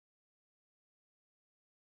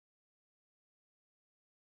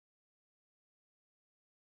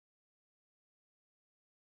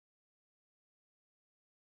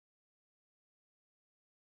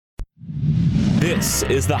This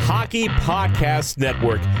is the Hockey Podcast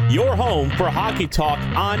Network, your home for hockey talk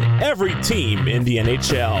on every team in the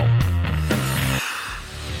NHL.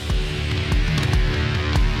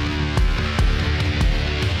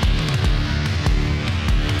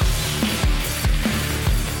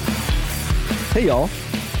 Hey y'all,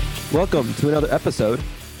 welcome to another episode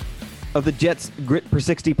of the Jets Grit per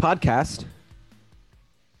 60 podcast,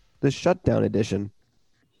 the shutdown edition.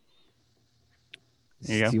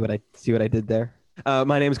 See what I did there?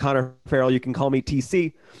 My name is Connor Farrell. You can call me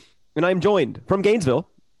TC, and I'm joined from Gainesville.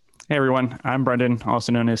 Hey everyone, I'm Brendan,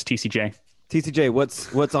 also known as TCJ. TCJ,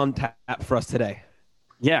 what's on tap for us today?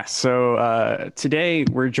 Yeah, so today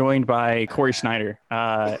we're joined by Corey Snyder,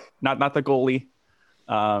 not the goalie,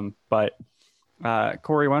 but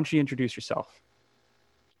Corey, why don't you introduce yourself?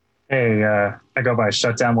 Hey, I go by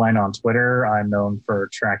Shutdown Line on Twitter. I'm known for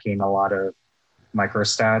tracking a lot of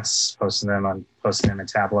microstats, posting them in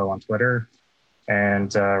Tableau on Twitter,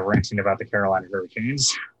 and ranting about the Carolina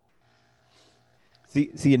Hurricanes.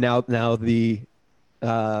 See now the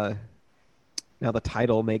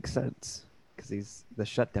title makes sense because he's the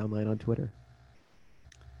Shutdown Line on Twitter.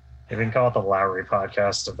 You can call it the Lowry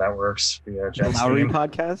podcast if that works. The Lowry team.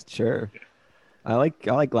 podcast, sure. I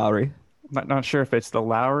like Lowry. I'm not sure if it's the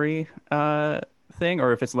Lowry thing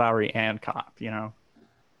or if it's Lowry and Cop. You know,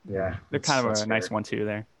 Yeah, they're kind of a fair. nice one too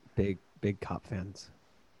there. Big Cop fans.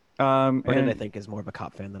 Brendan, And I think is more of a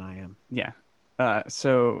Cop fan than I am. Yeah.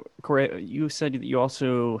 So Corey, you said that you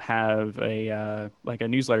also have a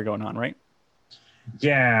newsletter going on, right?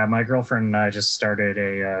 Yeah, my girlfriend and I just started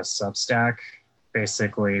a Substack.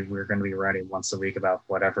 Basically, we're going to be writing once a week about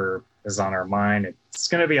whatever is on our mind. It's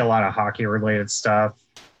going to be a lot of hockey-related stuff,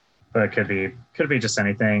 but it could be just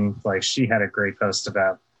anything. Like, she had a great post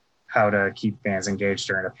about how to keep fans engaged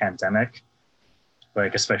during a pandemic,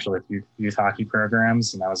 like especially with youth hockey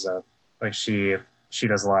programs. And that was she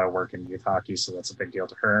does a lot of work in youth hockey, so that's a big deal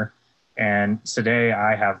to her. And today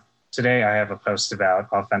I have a post about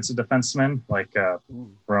offensive defensemen, like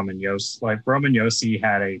Roman Josi. Like Roman Josi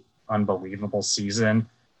had a unbelievable season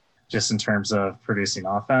just in terms of producing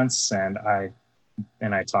offense, and I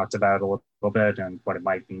talked about it a little bit and what it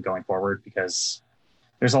might mean going forward, because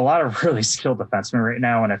there's a lot of really skilled defensemen right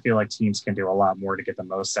now, and I feel like teams can do a lot more to get the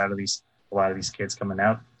most out of a lot of these kids coming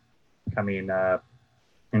into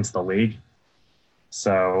the league.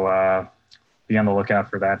 So be on the lookout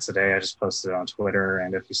for that today. I just posted it on Twitter,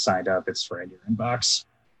 and if you signed up, it's right in your inbox.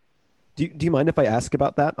 Do you mind if I ask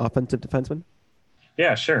about that offensive defenseman?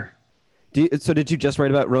 Yeah, sure. So did you just write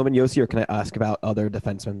about Roman Josi, or can I ask about other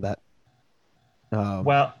defensemen that?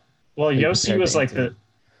 Well, Josi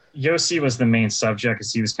was the main subject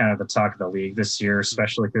because he was kind of the talk of the league this year,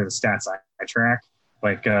 especially through the stats I track,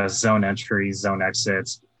 like zone entries, zone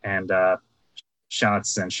exits, and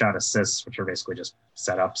shots and shot assists, which are basically just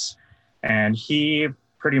setups. And he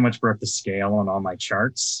pretty much broke the scale on all my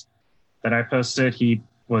charts that I posted. He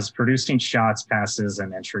was producing shots, passes,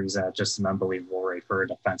 and entries at just an unbelievable rate for a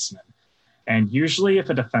defenseman. And usually if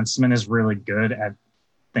a defenseman is really good at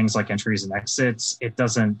things like entries and exits,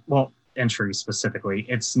 entries specifically,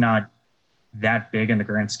 it's not that big in the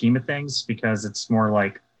grand scheme of things, because it's more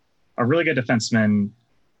like a really good defenseman,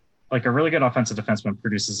 like a really good offensive defenseman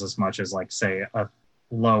produces as much as, like, say, a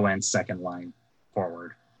low-end second line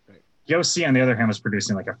forward. Right. Josi, on the other hand, was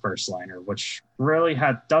producing like a first liner, which really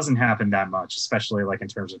doesn't happen that much, especially like in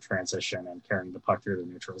terms of transition and carrying the puck through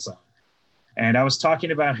the neutral zone. And I was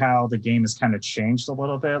talking about how the game has kind of changed a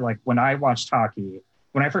little bit. Like when I first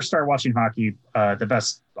started watching hockey, the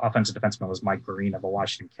best offensive defenseman was Mike Green of the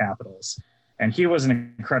Washington Capitals. And he was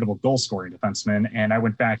an incredible goal-scoring defenseman. And I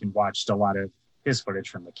went back and watched a lot of his footage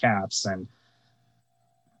from the Caps. And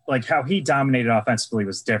like how he dominated offensively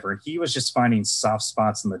was different. He was just finding soft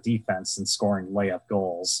spots in the defense and scoring layup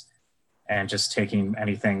goals and just taking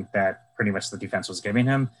anything that pretty much the defense was giving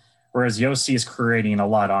him. Whereas Josi is creating a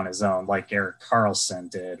lot on his own, like Erik Karlsson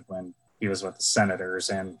did when he was with the Senators,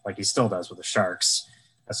 and like he still does with the Sharks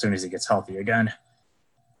as soon as he gets healthy again.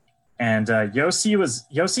 And Josi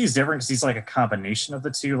is different because he's like a combination of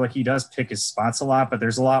the two. Like he does pick his spots a lot, but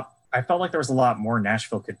I felt like there was a lot more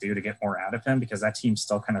Nashville could do to get more out of him, because that team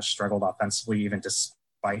still kind of struggled offensively, even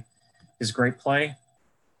despite his great play.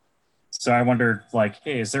 So I wondered, like,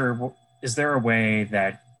 hey, is there a way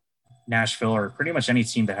that Nashville, or pretty much any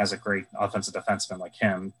team that has a great offensive defenseman like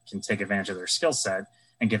him, can take advantage of their skill set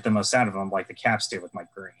and get the most out of them, like the Caps did with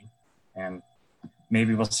Mike Green? And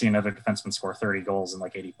maybe we'll see another defenseman score 30 goals and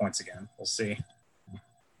like 80 points again. We'll see.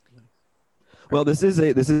 Well, this is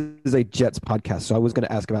a Jets podcast, so I was going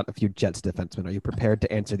to ask about a few Jets defensemen. Are you prepared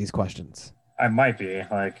to answer these questions? I might be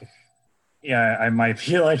like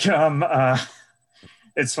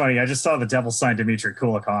It's funny. I just saw the Devils sign Dmitry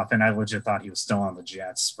Kulikov, and I legit thought he was still on the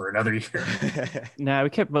Jets for another year. Nah, we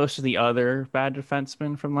kept most of the other bad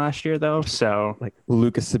defensemen from last year, though. So, like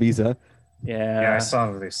Lucas Sabisa. Yeah, I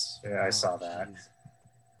saw this. Yeah, I saw that.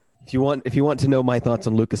 If you want to know my thoughts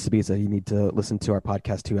on Lucas Sabisa, you need to listen to our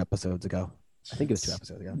podcast 2 episodes ago. I think it was 2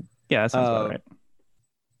 episodes ago. Yeah, that sounds about right.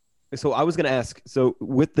 So I was going to ask, so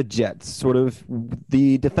with the Jets, sort of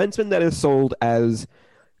the defenseman that is sold as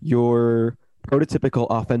your prototypical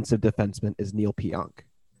offensive defenseman is Neil Pionk.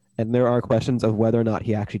 And there are questions of whether or not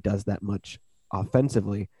he actually does that much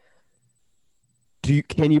offensively.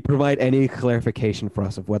 Can you provide any clarification for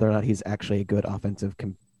us of whether or not he's actually a good offensive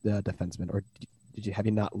defenseman, or have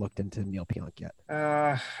you not looked into Neil Pionk yet?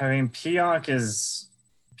 I mean, Pionk's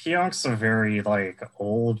a very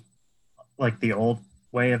old, the old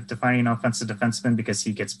way of defining offensive defenseman, because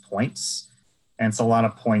he gets points, and it's a lot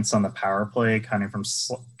of points on the power play, kind of from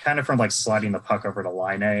sliding the puck over to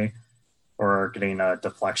line A or getting a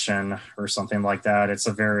deflection or something like that. It's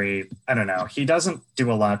a very, I don't know. He doesn't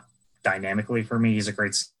do a lot dynamically for me. He's a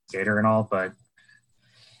great skater and all, but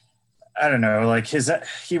I don't know.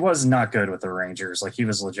 He was not good with the Rangers. He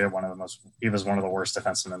was legit one of the worst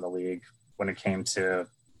defensemen in the league when it came to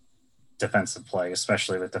defensive play,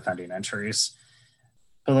 especially with defending entries.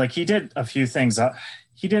 But he did a few things.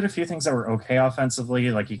 He did a few things that were okay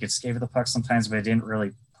offensively. He could skate with the puck sometimes, but it didn't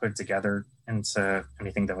really put together into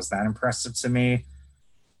anything that was that impressive to me.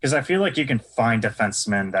 Because I feel like you can find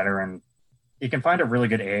defensemen that are in. You can find a really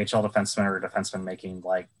good AHL defenseman or a defenseman making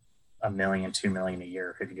 $1 million, $2 million a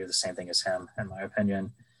year who can do the same thing as him, in my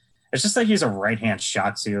opinion. It's just that he's a right-hand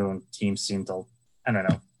shot too, and teams seem to, I don't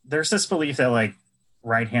know. There's this belief that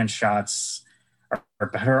right-hand shots are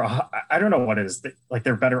better. I don't know what it is.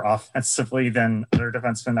 They're better offensively than other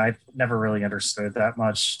defensemen. I never really understood that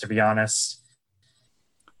much, to be honest.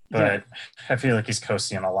 But I feel like he's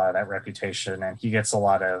coasting on a lot of that reputation, and he gets a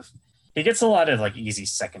lot of easy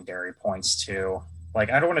secondary points too. I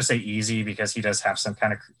don't want to say easy, because he does have some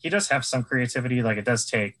creativity. It does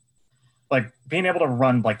take being able to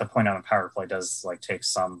run the point on a power play does take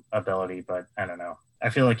some ability, but I don't know. I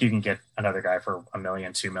feel like you can get another guy for $1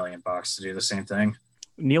 million, $2 million to do the same thing.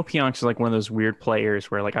 Neil Pionk is one of those weird players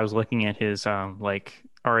where I was looking at his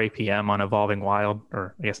RAPM on Evolving Wild,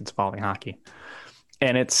 or I guess it's Evolving Hockey,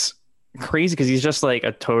 and it's crazy because he's just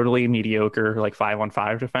a totally mediocre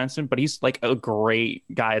 5-on-5 defenseman, but he's a great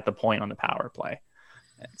guy at the point on the power play.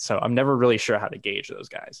 So I'm never really sure how to gauge those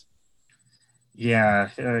guys. Yeah,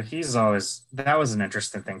 that was an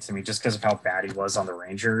interesting thing to me, just because of how bad he was on the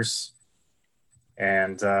Rangers.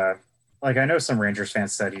 And I know some Rangers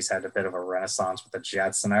fans said he's had a bit of a renaissance with the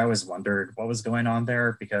Jets, and I always wondered what was going on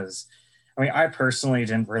there, because I personally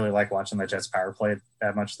didn't really like watching the Jets power play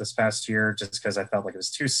that much this past year, just because I felt like it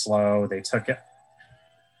was too slow.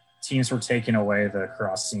 Teams were taking away the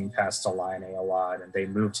crossing pass to line A lot, and they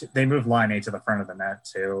moved line A to the front of the net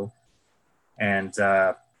too. And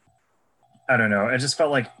I don't know. It just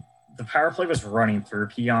felt like the power play was running through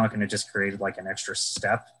Pionk, and it just created an extra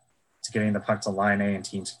step to getting the puck to line A, and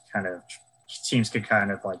teams could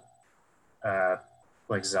kind of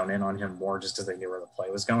zone in on him more, just because they knew where the play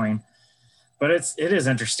was going. But it is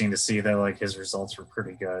interesting to see that his results were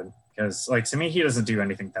pretty good, because to me, he doesn't do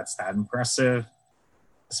anything that's that impressive,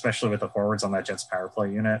 especially with the forwards on that Jets power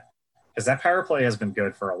play unit, because that power play has been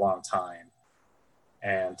good for a long time.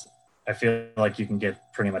 And I feel like you can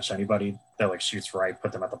get pretty much anybody that shoots right,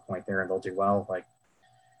 put them at the point there, and they'll do well,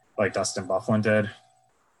 like Dustin Byfuglien did.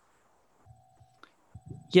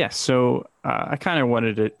 Yeah, so I kind of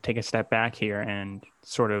wanted to take a step back here and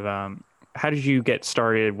sort of, how did you get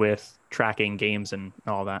started with tracking games and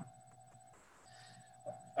all that?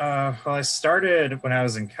 Well, I started when I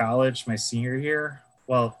was in college, my senior year.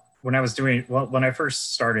 Well, when I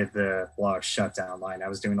first started the blog Shutdown Line, I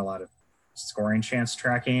was doing a lot of scoring chance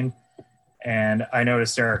tracking, and I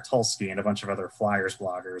noticed Eric Tulsky and a bunch of other Flyers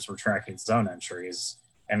bloggers were tracking zone entries,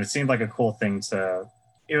 and it seemed like a cool thing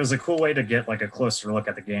it was a cool way to get a closer look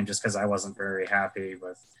at the game, just because I wasn't very happy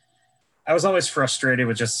with. I was always frustrated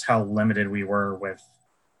with just how limited we were with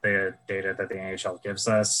the data that the NHL gives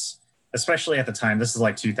us, especially at the time. This is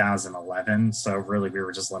 2011, so really we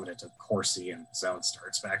were just limited to Corsi and zone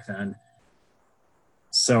starts back then.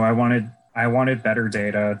 So I wanted better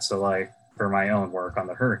data to for my own work on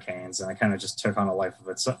the Hurricanes, and I kind of just took on a life of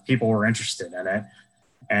it. So people were interested in it,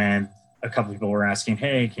 and a couple people were asking,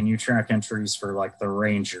 hey, can you track entries for the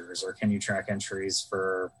Rangers, or can you track entries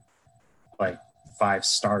for 5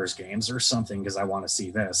 Stars games or something, because I want to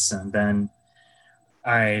see this. And then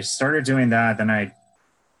I started doing that.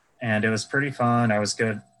 And it was pretty fun. I was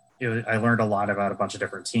good. I learned a lot about a bunch of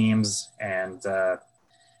different teams, and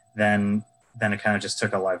then it kind of just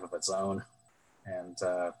took a life of its own. And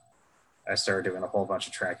I started doing a whole bunch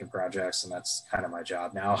of tracking projects, and that's kind of my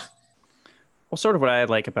job now. Well, sort of what I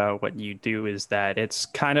like about what you do is that it's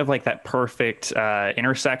kind of like that perfect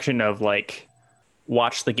intersection of like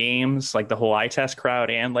watch the games, like the whole eye test crowd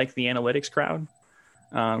and like the analytics crowd.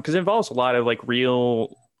 Because it involves a lot of like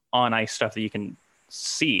real on ice stuff that you can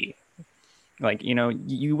see. Like, you know,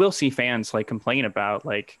 you will see fans like complain about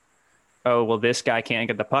like, oh, well, this guy can't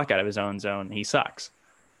get the puck out of his own zone. He sucks.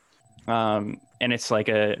 And it's like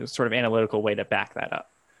a sort of analytical way to back that up.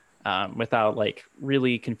 Without like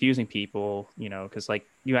really confusing people, you know, because like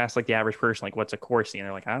you ask like the average person, like what's a Corsi, and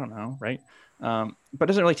they're like, I don't know, right? But it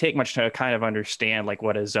doesn't really take much to kind of understand like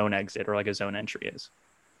what a zone exit or like a zone entry is.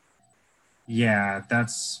 Yeah,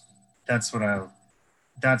 that's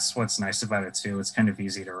what's nice about it too. It's kind of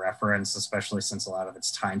easy to reference, especially since a lot of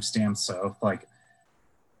it's timestamped. So like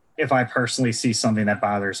if I personally see something that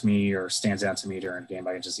bothers me or stands out to me during a game,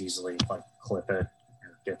 I can just easily like clip it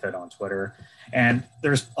or GIF it on Twitter. And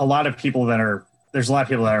there's a lot of people that are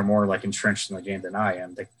more like entrenched in the game than I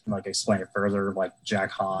am. They can like explain it further. Like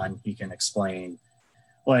Jack Hahn, he can explain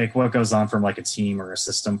like what goes on from like a team or a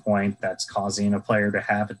system point that's causing a player to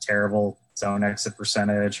have a terrible zone exit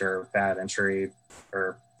percentage or bad entry,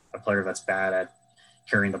 or a player that's bad at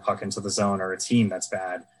carrying the puck into the zone, or a team that's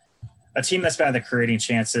bad at creating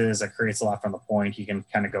chances, that creates a lot from the point. You can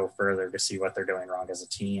kind of go further to see what they're doing wrong as a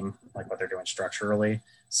team, like what they're doing structurally.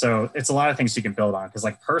 So it's a lot of things you can build on. Because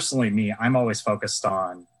like personally, me, I'm always focused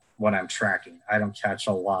on what I'm tracking. I don't catch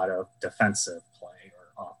a lot of defensive play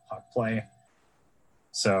or off puck play.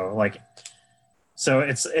 So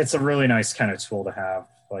it's a really nice kind of tool to have,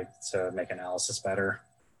 like to make analysis better.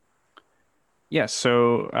 Yeah,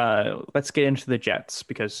 so let's get into the Jets,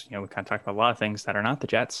 because you know we kind of talked about a lot of things that are not the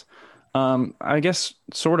Jets. I guess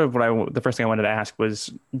sort of the first thing I wanted to ask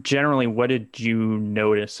was generally, what did you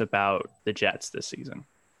notice about the Jets this season,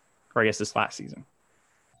 or I guess this last season?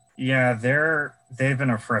 Yeah, they've been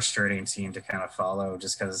a frustrating team to kind of follow,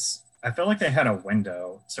 just because I feel like they had a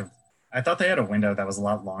window. I thought they had a window that was a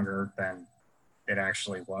lot longer than it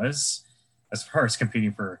actually was, as far as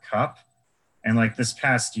competing for a cup. And like this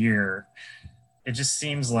past year, it just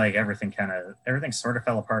seems like everything sort of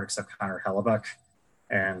fell apart except Connor Hellebuck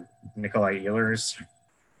and Nikolai Ehlers.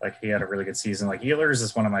 Like he had a really good season. Like Ehlers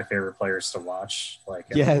is one of my favorite players to watch. Like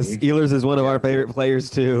yes, Ehlers is one of our favorite players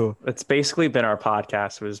too. It's basically been our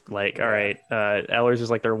podcast was like, all right, Ehlers is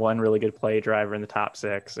like their one really good play driver in the top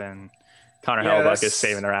six, and Connor Hellebuck is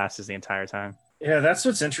saving their asses the entire time. Yeah, that's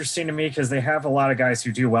what's interesting to me, because they have a lot of guys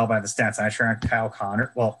who do well by the stats I track. Kyle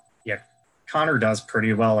Connor. Well, yeah, Connor does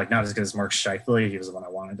pretty well, like not as good as Mark Scheifele. He was the one I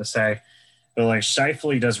wanted to say. But like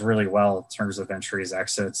Scheifele does really well in terms of entries,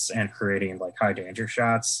 exits, and creating like high danger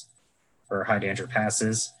shots or high danger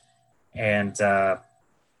passes. And I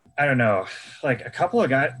don't know, like a couple of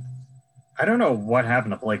guys, I don't know what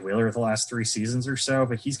happened to Blake Wheeler the last 3 seasons or so,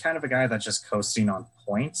 but he's kind of a guy that's just coasting on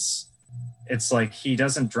points. It's like he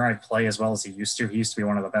doesn't drive play as well as he used to. He used to be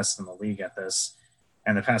one of the best in the league at this.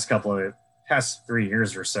 And the past 3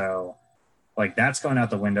 years or so, like that's going out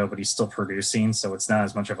the window, but he's still producing, so it's not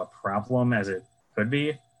as much of a problem as it could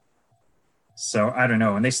be. So I don't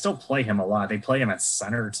know. And they still play him a lot. They play him at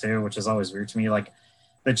center too, which is always weird to me. Like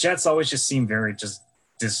the Jets always just seem very just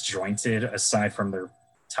disjointed aside from their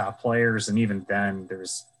top players. And even then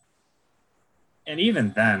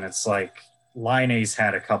it's like Laine's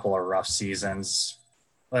had a couple of rough seasons.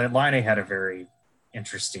 Laine had a very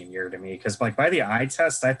interesting year to me, because like by the eye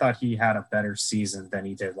test, I thought he had a better season than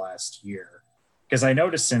he did last year, because I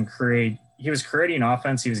noticed him he was creating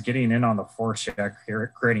offense. He was getting in on the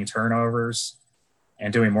forecheck, creating turnovers,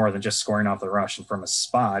 and doing more than just scoring off the rush and from a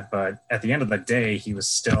spot. But at the end of the day, he was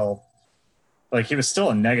still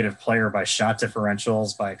a negative player by shot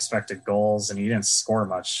differentials, by expected goals, and he didn't score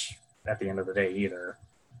much at the end of the day either.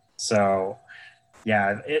 So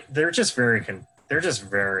yeah, they're just very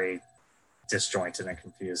disjointed and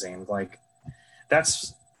confusing. Like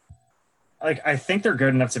that's like, I think they're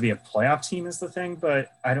good enough to be a playoff team is the thing,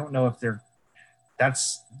 but I don't know if they're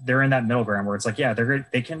in that middle ground where it's like, yeah,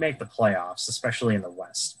 they can make the playoffs, especially in the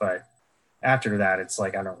West. But after that, it's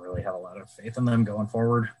like, I don't really have a lot of faith in them going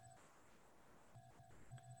forward.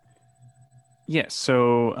 Yeah.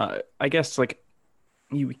 So I guess like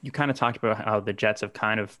you kind of talked about how the Jets have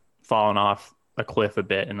kind of fallen off a cliff a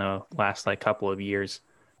bit in the last like couple of years.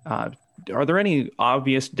 Are there any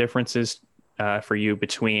obvious differences for you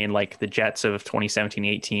between like the Jets of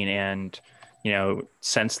 2017-18 and, you know,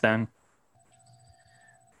 since then?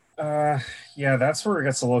 Yeah, that's where it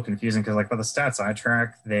gets a little confusing because, like, by the stats I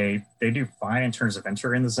track, they do fine in terms of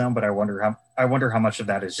entering the zone, but I wonder how much of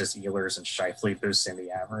that is just Ehlers and Scheifele boosting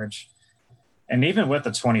the average. And even with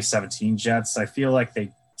the 2017 Jets, I feel like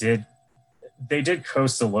did they did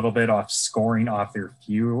coast a little bit off scoring off their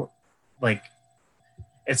few, like,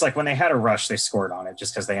 it's like when they had a rush, they scored on it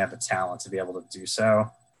just because they had the talent to be able to do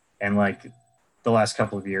so. And like the last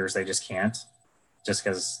couple of years, they just can't, just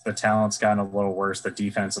because the talent's gotten a little worse. The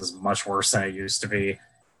defense is much worse than it used to be.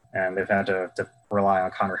 And they've had to rely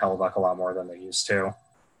on Connor Hellebuck a lot more than they used to.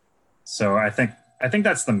 So I think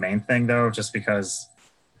that's the main thing, though, just because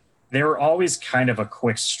they were always kind of a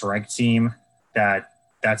quick strike team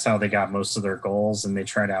that's how they got most of their goals, and they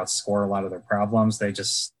try to outscore a lot of their problems.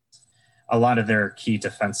 A lot of their key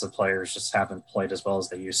defensive players just haven't played as well as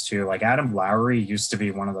they used to. Like Adam Lowry used to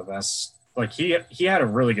be one of the best. Like he had a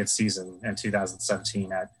really good season in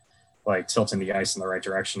 2017 at like tilting the ice in the right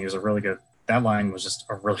direction. He was a really good. That line was just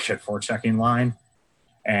a really good forechecking line.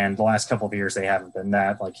 And the last couple of years they haven't been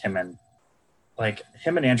that. Like him and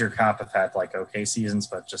Andrew Kopp have had like okay seasons,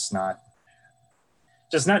 but just not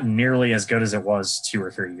nearly as good as it was 2 or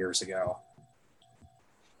 3 years ago.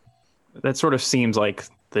 That sort of seems like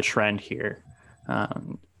the trend here,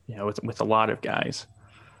 with a lot of guys.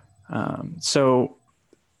 So,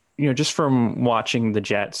 just from watching the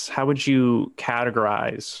Jets, how would you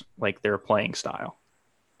categorize like their playing style?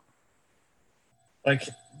 Like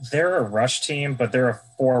they're a rush team, but they're a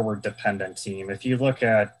forward dependent team. If you look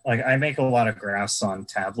at, like, I make a lot of graphs on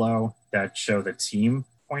Tableau that show the team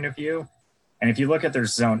point of view. And if you look at their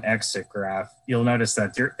zone exit graph, you'll notice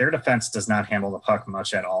that their defense does not handle the puck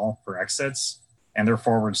much at all for exits, and their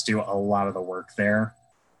forwards do a lot of the work there.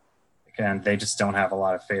 And they just don't have a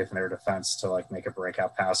lot of faith in their defense to like make a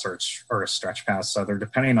breakout pass or a stretch pass. So they're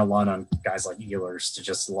depending a lot on guys like Ehlers to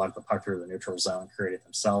just lug the puck through the neutral zone and create it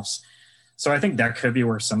themselves. So I think that could be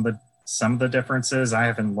where some of the differences. I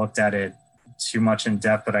haven't looked at it too much in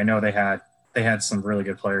depth, but I know they had some really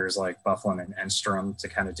good players like Byfuglien and Enstrom to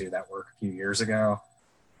kind of do that work a few years ago.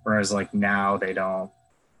 Whereas like now they don't,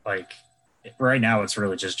 like right now it's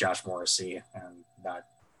really just Josh Morrissey and not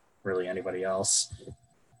really anybody else.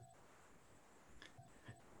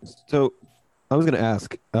 So I was going to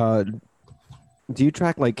ask, do you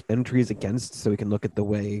track like entries against so we can look at the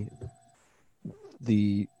way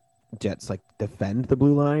the Jets like defend the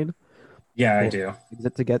blue line? Yeah, I do. Is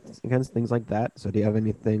it to get against things like that? So do you have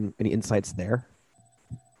any insights there?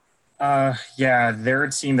 Yeah, they're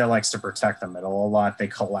a team that likes to protect the middle a lot. They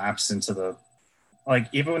collapse into the, like,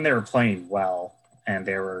 even when they were playing well and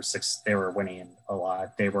they were winning a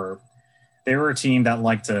lot. They were a team that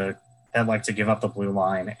liked to give up the blue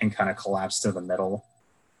line and kind of collapse to the middle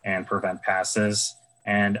and prevent passes.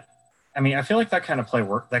 And I mean, I feel like that kind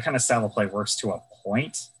of style of play works to a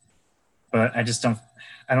point, but I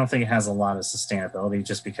don't think it has a lot of sustainability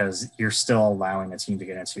just because you're still allowing a team to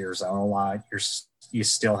get into your zone a lot. You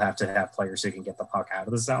still have to have players who can get the puck out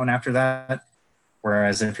of the zone after that.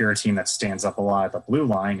 Whereas if you're a team that stands up a lot at the blue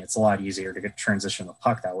line, it's a lot easier to transition the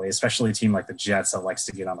puck that way, especially a team like the Jets that likes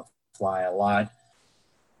to get on the fly a lot.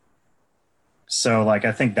 So like,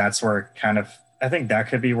 I think that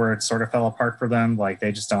could be where it sort of fell apart for them. Like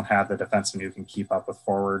they just don't have the defenseman who can keep up with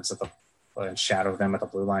forwards and shadow them at the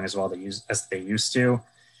blue line as well as they used to.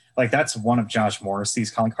 Like that's one of Josh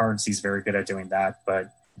Morrissey's calling cards. He's very good at doing that,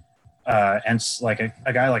 but and like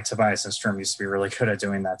a guy like Tobias Enstrom used to be really good at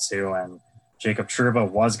doing that too. And Jacob Trouba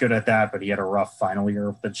was good at that, but he had a rough final year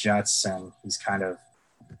with the Jets, and he's kind of.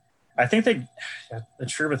 I think the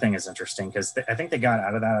Trouba thing is interesting because I think they got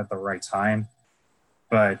out of that at the right time,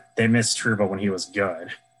 but they missed Trouba when he was good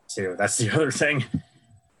too. That's the other thing.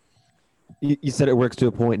 You said it works to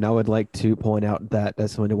a point, and I would like to point out that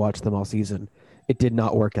as someone who watched them all season, it did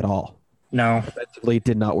not work at all. No, effectively, it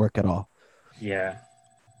did not work at all. Yeah.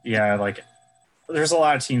 Like there's a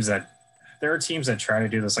lot of teams that try to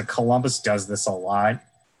do this. Like Columbus does this a lot.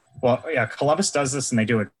 Well, yeah, Columbus does this and they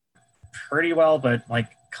do it pretty well, but like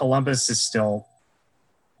Columbus is still,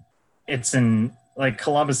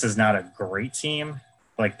 Columbus is not a great team.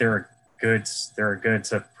 Like they're a good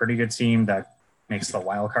to pretty good team that makes the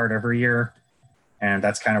wild card every year. And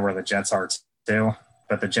that's kind of where the Jets are too.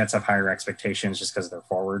 But the Jets have higher expectations just because of their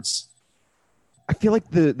forwards. I feel like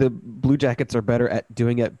the Blue Jackets are better at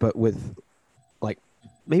doing it, but with like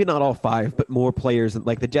maybe not all 5, but more players.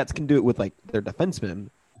 Like the Jets can do it with like their defensemen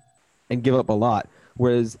and give up a lot,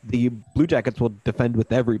 whereas the Blue Jackets will defend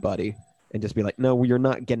with everybody and just be like, no, you're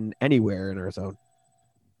not getting anywhere in our zone.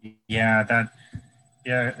 Yeah,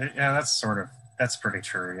 that's pretty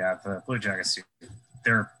true. Yeah, the Blue Jackets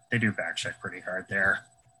they do back check pretty hard there.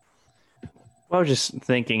 Well, I was just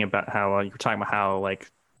thinking about how you were talking about how like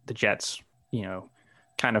the Jets,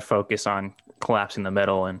 kind of focus on collapsing the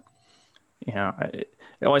middle, and it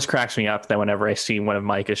always cracks me up that whenever I see one of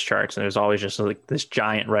Micah's charts, and there's always just like this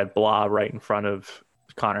giant red blob right in front of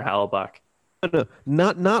Connor Hellebuck. No,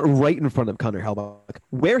 not right in front of Connor Hellebuck.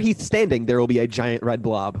 Where he's standing, there will be a giant red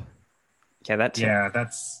blob. Yeah, that's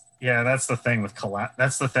the thing with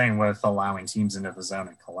That's the thing with allowing teams into the zone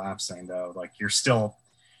and collapsing, though. Like you're still.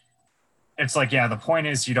 It's like, the point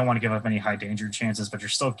is you don't want to give up any high danger chances, but you're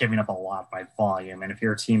still giving up a lot by volume. And if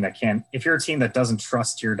you're a team that doesn't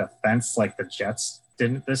trust your defense like the Jets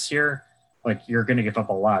didn't this year, like you're going to give up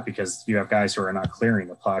a lot because you have guys who are not clearing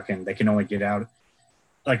the puck and they can only get out.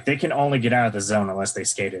 Like they can only get out of the zone unless they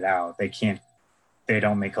skate it out. They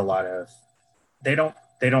don't make a lot of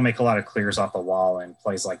clears off the wall and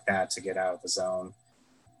plays like that to get out of the zone.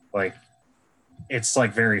 Like it's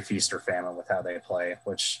like very feast or famine with how they play,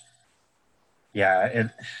 which I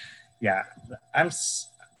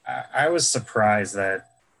was surprised that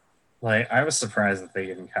they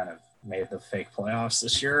even kind of made the fake playoffs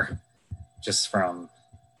this year just from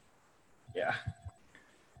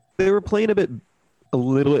they were playing a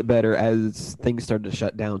little bit better as things started to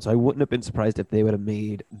shut down, so I wouldn't have been surprised if they would have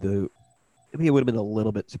made I would have been a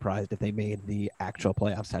little bit surprised if they made the actual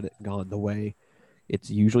playoffs had it gone the way it's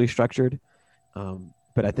usually structured,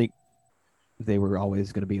 but I think they were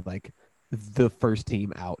always going to be like the first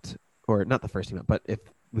team out, or not the first team out, but if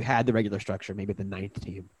we had the regular structure, maybe the 9th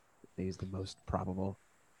team is the most probable.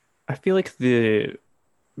 I feel like the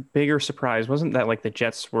bigger surprise wasn't that like the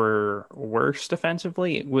Jets were worse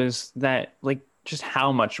defensively. It was that like just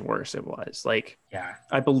how much worse it was. Like,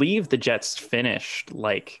 I believe the Jets finished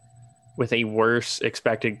like with a worse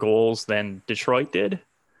expected goals than Detroit did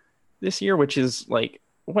this year, which is like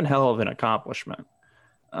one hell of an accomplishment.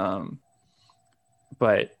 But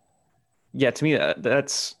yeah, to me,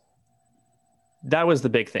 that was the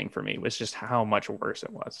big thing for me, was just how much worse it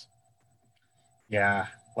was. Yeah.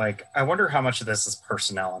 Like, I wonder how much of this is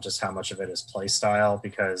personnel and just how much of it is play style,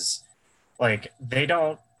 because like they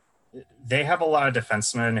have a lot of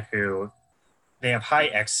defensemen who they have high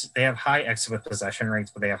exit with possession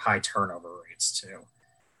rates, but they have high turnover rates too.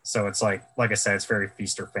 So it's like I said, it's very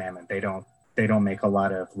feast or famine. They don't make a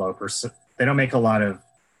lot of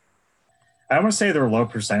I don't want to say they're low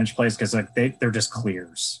percentage plays because like they're just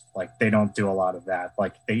clears. Like they don't do a lot of that.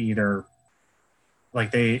 Like they either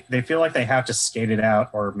like they feel like they have to skate it out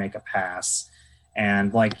or make a pass.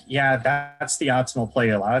 And like, that's the optimal play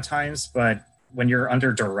a lot of times. But when you're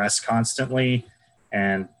under duress constantly,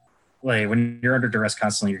 and like when you're under duress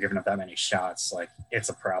constantly, you're giving up that many shots. Like it's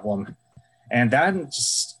a problem. And that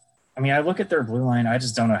just, I look at their blue line. I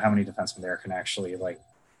just don't know how many defensemen there can actually like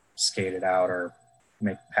skate it out or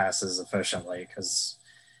make passes efficiently, because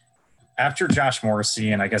after Josh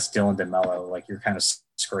Morrissey and I guess Dylan DeMello, like you're kind of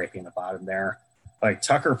scraping the bottom there. Like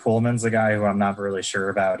Tucker Pullman's a guy who I'm not really sure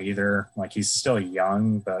about either. Like he's still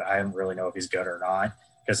young, but I don't really know if he's good or not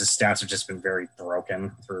because his stats have just been very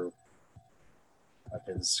broken through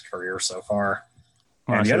his career so far.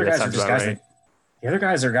 And the other guys are just guys right. The other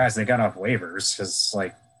guys are guys they got off waivers because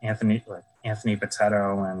like Anthony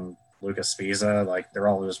Potetto and Lucas Spiza, like they're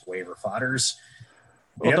all just waiver fodders.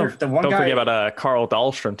 Don't forget about Carl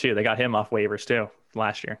Dahlstrom too. They got him off waivers too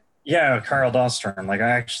last year. Yeah, Carl Dahlstrom. Like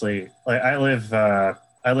I live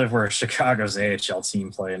where Chicago's AHL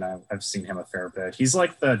team play, and I've seen him a fair bit. He's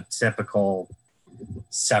like the typical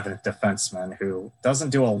 7th defenseman who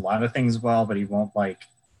doesn't do a lot of things well, but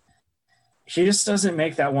he just doesn't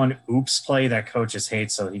make that one oops play that coaches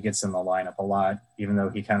hate, so he gets in the lineup a lot, even though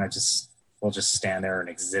he kind of will just stand there and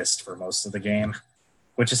exist for most of the game.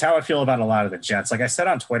 Which is how I feel about a lot of the Jets. Like I said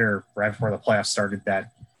on Twitter right before the playoffs started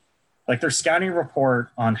that like their scouting report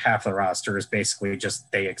on half the roster is basically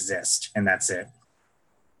just they exist and that's it.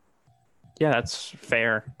 Yeah, that's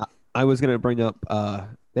fair. I was going to bring up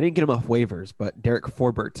they didn't get him off waivers, but Derek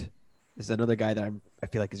Forbort is another guy that I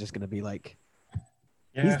feel like is just going to be like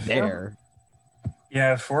he's there.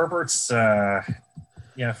 Forbort's the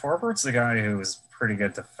guy who was pretty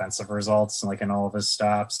good defensive results like in all of his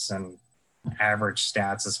stops and average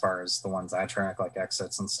stats as far as the ones I track, like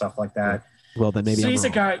exits and stuff like that. Well, then maybe he's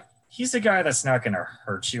a guy that's not going to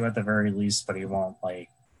hurt you at the very least, but he won't like.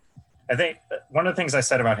 I think one of the things I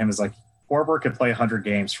said about him is like Forbort could play 100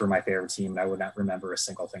 games for my favorite team, and I would not remember a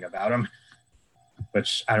single thing about him.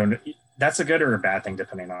 Which I don't know. That's a good or a bad thing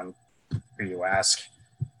depending on who you ask.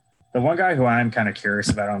 The one guy who I'm kind of curious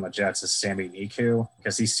about on the Jets is Sami Niku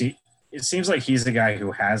because it seems like he's the guy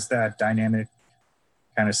who has that dynamic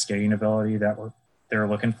kind of skating ability that they're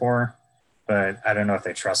looking for, but I don't know if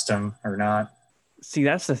they trust him or not. See,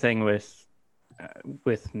 that's the thing with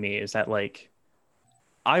with me is that like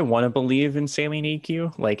I want to believe in Sammy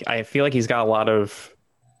Niku. Like I feel like he's got a lot of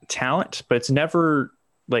talent, but it's never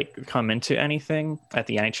like come into anything at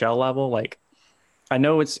the NHL level. Like I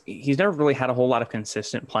know he's never really had a whole lot of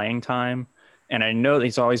consistent playing time, and I know that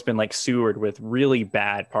he's always been like sewered with really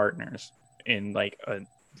bad partners in like a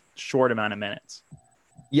short amount of minutes.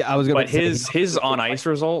 Yeah, I was gonna. But his on ice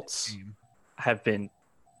results have been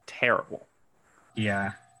terrible.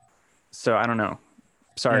 Yeah. So I don't know.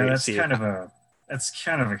 Sorry. Yeah, that's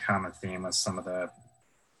kind of a common theme with some of a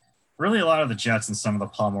lot of the Jets and some of the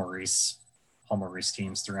Paul Maurice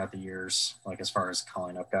teams throughout the years, like as far as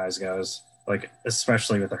calling up guys goes, like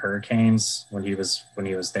especially with the Hurricanes when he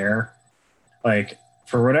was there, like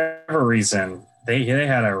for whatever reason they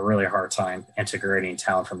had a really hard time integrating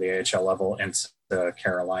talent from the AHL level into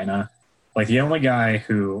Carolina. Like the only guy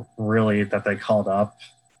who really that they called up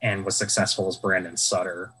and was successful was Brandon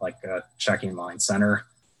Sutter, like a checking line center.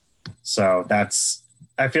 So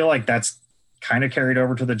I feel like that's kind of carried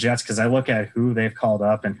over to the Jets because I look at who they've called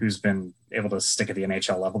up and who's been able to stick at the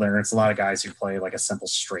NHL level there. It's a lot of guys who play like a simple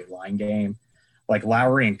straight line game. Like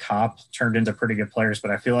Lowry and Kopp turned into pretty good players, but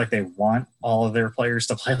I feel like they want all of their players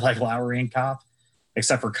to play like Lowry and Kopp,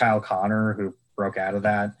 except for Kyle Connor, who broke out of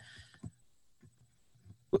that.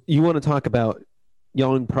 You want to talk about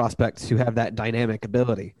young prospects who have that dynamic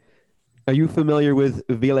ability. Are you familiar with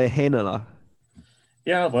Ville Heinola?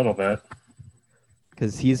 Yeah, a little bit.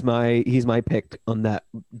 Because he's my pick on that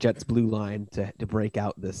Jets blue line to break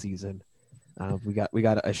out this season. We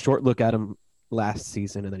got a short look at him last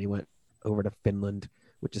season, and then he went over to Finland,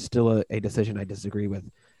 which is still a decision I disagree with.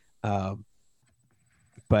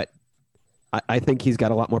 But I think he's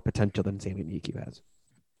got a lot more potential than Sammy Niku has.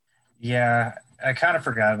 Yeah, I kind of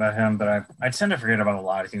forgot about him, but I tend to forget about a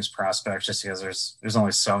lot of these prospects just because there's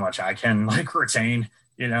only so much I can like retain,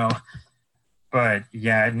 you know. But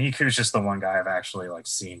yeah, Niku's just the one guy I've actually like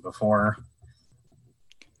seen before.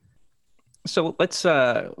 So let's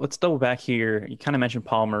double back here. You kind of mentioned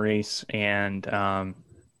Paul Maurice, and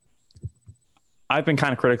I've been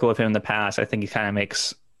kind of critical of him in the past. I think he kind of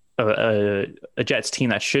makes a Jets team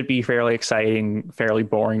that should be fairly exciting, fairly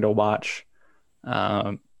boring to watch.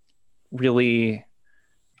 Really,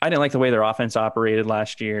 I didn't like the way their offense operated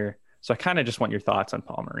last year. So I kind of just want your thoughts on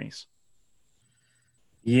Paul Maurice.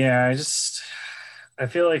 Yeah, I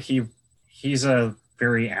feel like he's a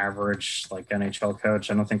very average like NHL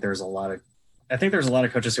coach. I think there's a lot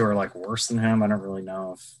of coaches who are like worse than him. I don't really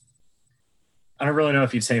know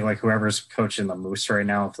if you take like whoever's coaching the Moose right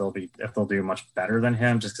now, if they'll do much better than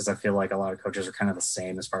him, just because I feel like a lot of coaches are kind of the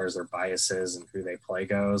same as far as their biases and who they play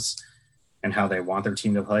goes and how they want their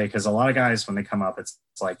team to play. Because a lot of guys, when they come up, it's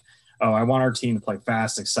like, oh, I want our team to play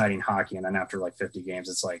fast, exciting hockey. And then after like 50 games,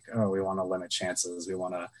 it's like, oh, we want to limit chances. We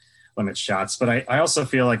want to limit shots. But I also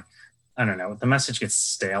feel like, I don't know, the message gets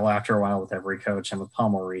stale after a while with every coach. And with Paul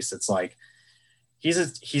Maurice, it's like,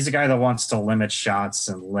 he's a guy that wants to limit shots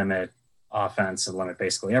and limit offense and limit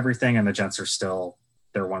basically everything. And the Jets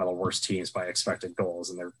they're one of the worst teams by expected goals.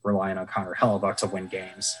 And they're relying on Connor Hellebuck to win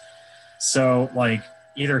games. So like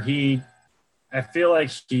I feel like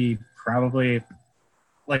he probably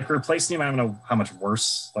like replacing him. I don't know how much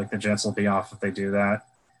worse like the Jets will be off if they do that,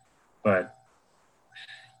 but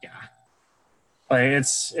yeah, like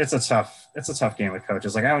it's a tough game with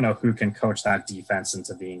coaches. Like I don't know who can coach that defense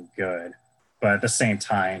into being good, but at the same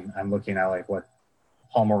time, I'm looking at like what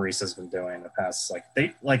Paul Maurice has been doing in the past.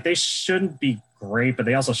 Like they shouldn't be great, but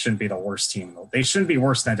they also shouldn't be the worst team. They shouldn't be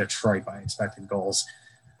worse than Detroit by expected goals.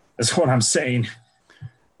 Is what I'm saying.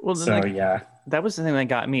 Well, then yeah. That was the thing that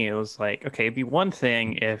got me. It was like, okay, it'd be one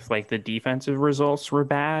thing if like the defensive results were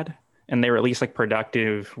bad and they were at least like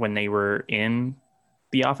productive when they were in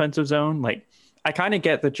the offensive zone. Like I kind of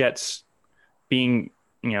get the Jets being,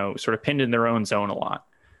 sort of pinned in their own zone a lot.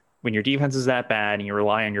 When your defense is that bad and you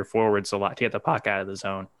rely on your forwards a lot to get the puck out of the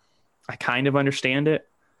zone, I kind of understand it.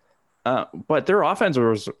 But their offensive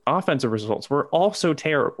results were also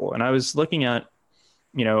terrible. And I was looking at,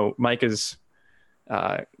 Micah's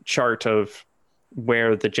chart of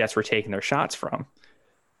where the Jets were taking their shots from.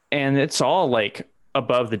 And it's all like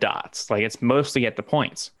above the dots. Like it's mostly at the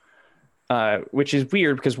points, which is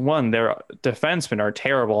weird because one, their defensemen are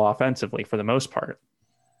terrible offensively for the most part.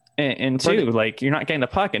 And two, like you're not getting the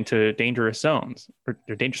puck into dangerous zones or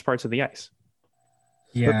dangerous parts of the ice.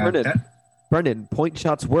 Yeah. Brendan, point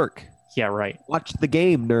shots work. Yeah, right. Watch the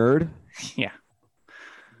game, nerd. Yeah.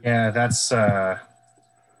 Yeah, that's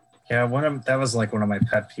that was like one of my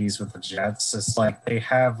pet peeves with the Jets. It's like they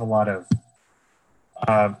have a lot of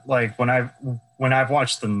like when I've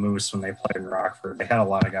watched the Moose when they played in Rockford, they had a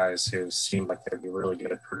lot of guys who seemed like they'd be really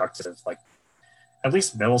good at productive, like at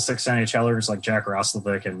least middle six NHLers like Jack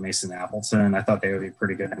Roslovic and Mason Appleton. I thought they would be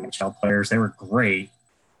pretty good NHL players. They were great.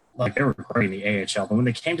 Like they were great in the AHL, but when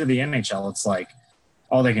they came to the NHL, it's like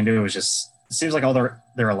all they can do is just, it seems like all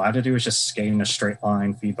they're allowed to do is just skate in a straight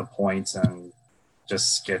line, feed the points, and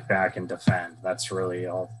just get back and defend. That's really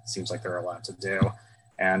all it seems like they're allowed to do.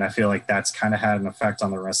 And I feel like that's kind of had an effect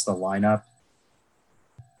on the rest of the lineup.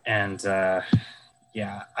 And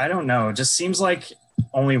yeah, I don't know. It just seems like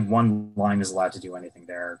only one line is allowed to do anything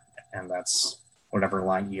there, and that's whatever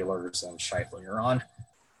line Ehlers and Scheifele are on.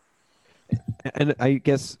 And I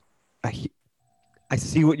guess I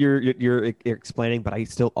see what you're explaining, but I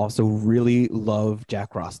still also really love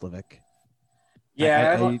Jack Roslovic.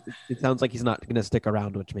 Yeah, it sounds like he's not going to stick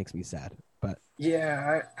around, which makes me sad. But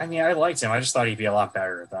yeah, I mean, I liked him. I just thought he'd be a lot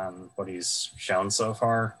better than what he's shown so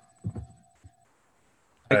far.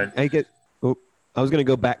 But I was going to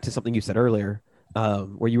go back to something you said earlier,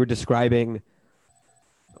 where you were describing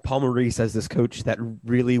Paul Maurice as this coach that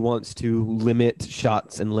really wants to limit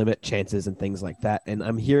shots and limit chances and things like that. And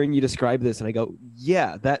I'm hearing you describe this, and I go,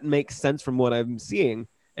 yeah, that makes sense from what I'm seeing.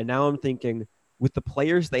 And now I'm thinking, with the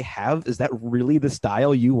players they have, is that really the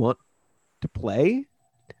style you want to play?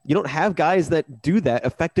 You don't have guys that do that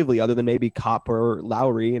effectively, other than maybe Kopp or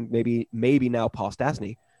Lowry, and maybe now Paul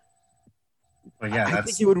Stastny. But yeah, I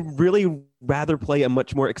think you would really rather play a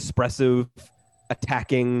much more expressive,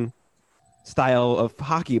 attacking style of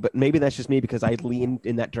hockey, but maybe that's just me because I lean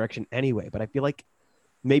in that direction anyway. But I feel like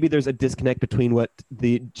maybe there's a disconnect between what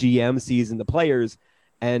the GM sees in the players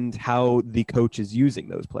and how the coach is using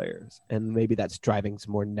those players, and maybe that's driving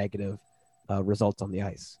some more negative results on the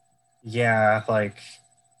ice. Yeah, like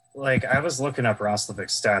I was looking up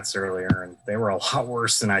Roslovic's stats earlier, and they were a lot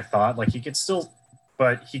worse than I thought. Like he could still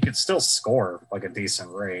score like a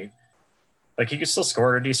decent rate. Like he could still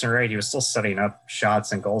score at a decent rate. He was still setting up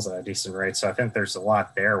shots and goals at a decent rate. So I think there's a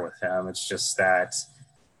lot there with him. It's just that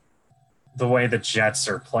the way the Jets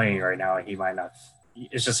are playing right now, he might not.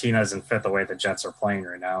 It's just he doesn't fit the way the Jets are playing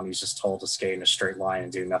right now, and he's just told to skate in a straight line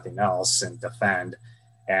and do nothing else and defend,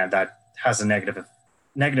 and that has a negative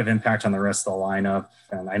impact on the rest of the lineup.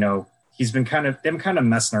 And I know he's been kind of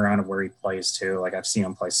messing around at where he plays too. Like I've seen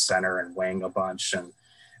him play center and wing a bunch, and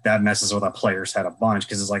that messes with our players' head a bunch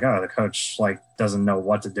because it's like, oh, the coach like doesn't know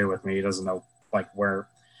what to do with me. He doesn't know like where.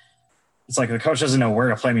 It's like the coach doesn't know where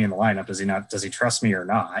to play me in the lineup. Does he not? Does he trust me or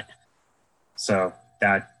not? So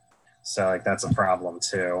like that's a problem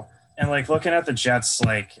too. And like looking at the Jets,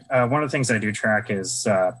 like one of the things I do track is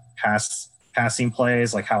passing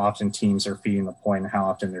plays, like how often teams are feeding the point and how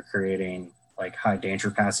often they're creating like high danger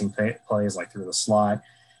passing plays like through the slot.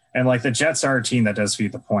 And like the Jets are a team that does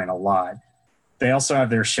feed the point a lot. They also have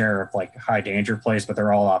their share of like high danger plays, but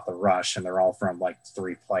they're all off the rush and they're all from like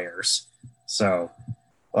three players. So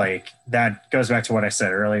like that goes back to what I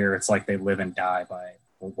said earlier. It's like they live and die by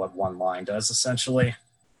what one line does essentially.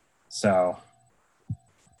 So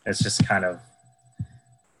it's just kind of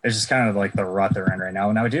like the rut they're in right now.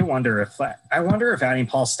 And I do wonder if adding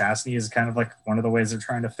Paul Stastny is kind of like one of the ways they're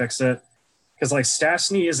trying to fix it. Because like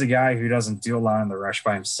Stastny is a guy who doesn't do a lot in the rush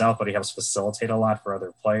by himself, but he helps facilitate a lot for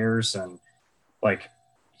other players. And like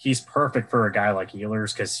he's perfect for a guy like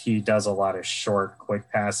Ehlers because he does a lot of short, quick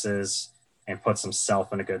passes and puts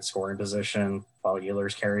himself in a good scoring position while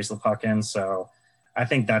Ehlers carries the puck in. So I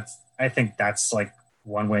think that's like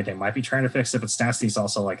one way they might be trying to fix it. But Stastny's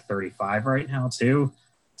also like 35 right now too.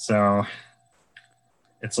 So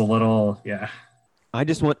it's a little, yeah. I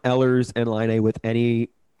just want Ehlers and Laine with any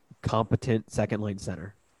competent second line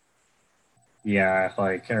center. Yeah,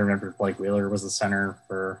 like I remember Blake Wheeler was the center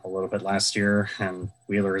for a little bit last year, and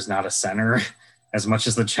Wheeler is not a center. As much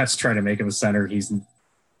as the Jets try to make him a center,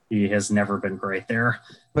 he has never been great there.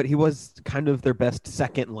 But he was kind of their best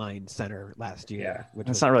second line center last year. Yeah,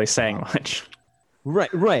 that's not really saying much.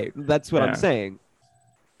 Right. That's what I'm saying.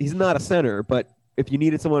 He's not a center, but if you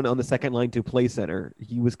needed someone on the second line to play center,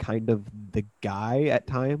 he was kind of the guy at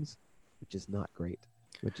times, which is not great.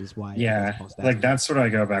 Which is why, like that's what I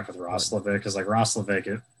go back with Roslovic, because like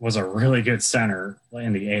Roslovic was a really good center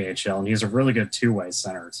in the AHL, and he's a really good two-way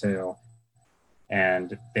center too.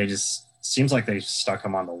 And they just seems like they stuck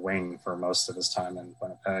him on the wing for most of his time in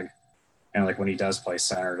Winnipeg. And like when he does play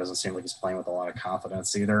center, it doesn't seem like he's playing with a lot of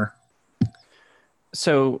confidence either.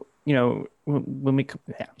 So when it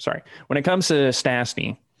comes to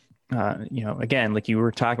Stastny, again, like you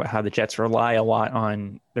were talking about how the Jets rely a lot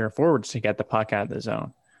on their forwards to get the puck out of the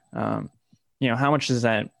zone. How much does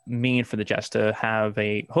that mean for the Jets to have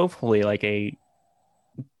hopefully like a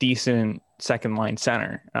decent second line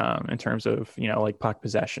center in terms of, like puck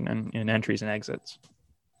possession and entries and exits?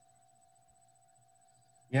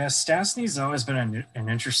 Yeah, Stastny's always been an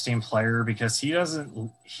interesting player because he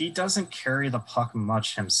doesn't carry the puck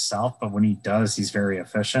much himself, but when he does, he's very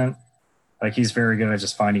efficient. Like he's very good at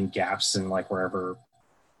just finding gaps in wherever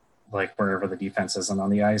the defense isn't on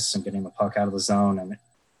the ice and getting the puck out of the zone and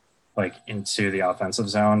into the offensive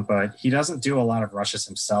zone. But he doesn't do a lot of rushes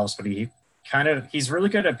himself, but he's really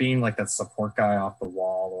good at being like that support guy off the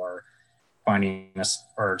wall or finding us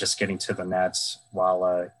or just getting to the nets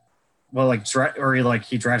while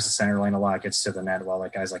he drives the center lane a lot, gets to the net while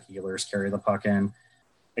guys like Ehlers carry the puck in.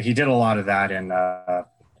 He did a lot of that in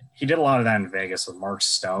Vegas with Mark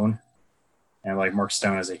Stone, and Mark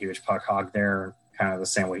Stone is a huge puck hog there, kind of the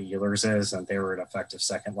same way Ehlers is, and they were an effective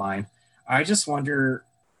second line. I just wonder,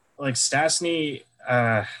 Stastny's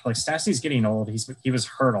getting old. He was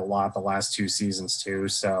hurt a lot the last 2 seasons too,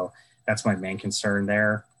 so that's my main concern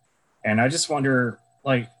there. And I just wonder.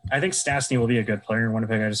 I think Stastny will be a good player in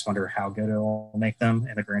Winnipeg. I just wonder how good it will make them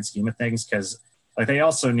in the grand scheme of things because, they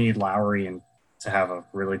also need Lowry and to have a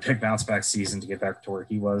really big bounce back season to get back to where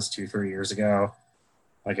he was 2-3 years ago.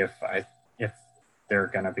 If they're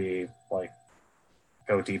gonna be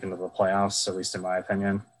go deep into the playoffs, at least in my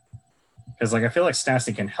opinion, because I feel like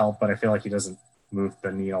Stastny can help, but I feel like he doesn't move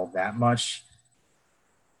the needle that much.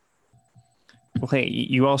 Well, hey,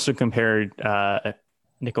 you also compared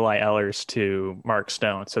Nikolai Ehlers to Mark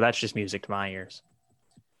Stone. So that's just music to my ears.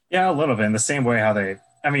 Yeah, a little bit in the same way I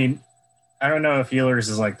don't know if Ehlers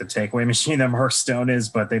is the takeaway machine that Mark Stone is,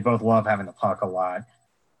 but they both love having the puck a lot.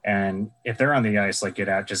 And if they're on the ice, get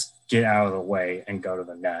out of the way and go to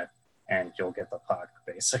the net and you'll get the puck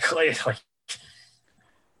basically.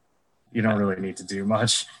 You don't really need to do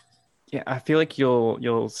much. Yeah. I feel like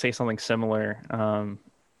you'll say something similar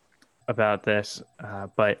about this,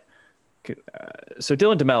 but so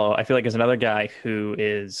Dylan DeMello, I feel like is another guy who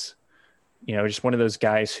is, just one of those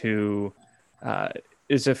guys who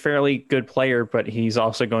is a fairly good player, but he's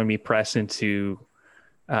also going to be pressed into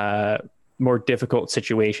more difficult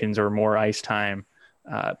situations or more ice time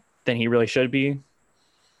than he really should be.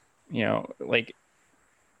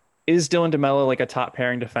 Is Dylan DeMello a top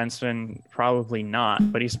pairing defenseman? Probably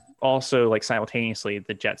not, but he's also simultaneously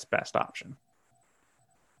the Jets' best option.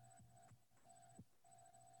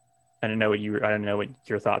 I don't know what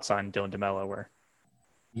your thoughts on Dylan DeMello were.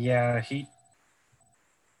 Yeah,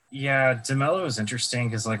 DeMello is interesting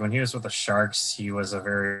because when he was with the Sharks, he was a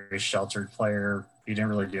very sheltered player. He didn't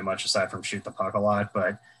really do much aside from shoot the puck a lot.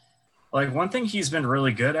 But one thing he's been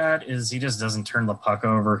really good at is he just doesn't turn the puck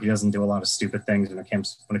over. He doesn't do a lot of stupid things when it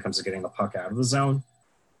comes to getting the puck out of the zone.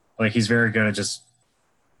 He's very good at just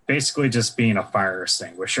basically just being a fire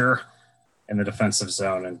extinguisher in the defensive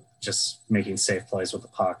zone and just making safe plays with the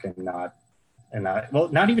puck and not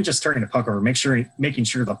even just turning the puck over, making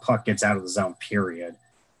sure the puck gets out of the zone, period,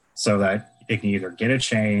 so that they can either get a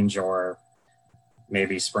change or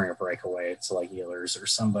maybe spring a breakaway to Ehlers or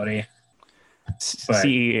somebody.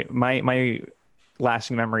 See, my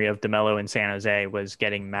lasting memory of DeMello in San Jose was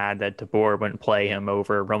getting mad that DeBoer wouldn't play him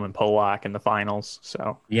over Roman Polak in the finals.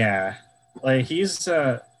 So yeah, he's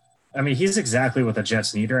exactly what the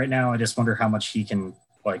Jets need right now. I just wonder how much he can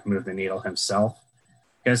move the needle himself,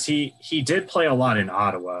 because he did play a lot in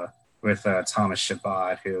Ottawa with Thomas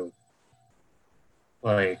Chabot, who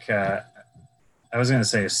I was going to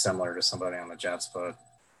say is similar to somebody on the Jets, but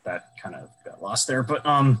that kind of got lost there.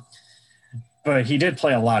 But he did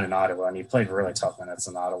play a lot in Ottawa, and he played really tough minutes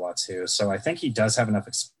in Ottawa too. So I think he does have enough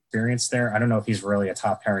experience there. I don't know if he's really a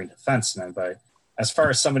top pairing defenseman, but as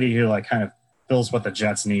far as somebody who kind of fills what the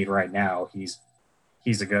Jets need right now,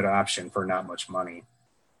 he's a good option for not much money.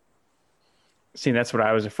 See, that's what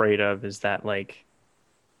I was afraid of, is that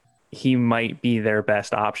he might be their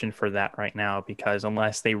best option for that right now, because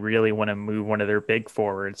unless they really want to move one of their big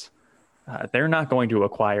forwards, they're not going to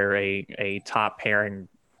acquire a top pairing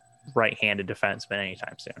right-handed defenseman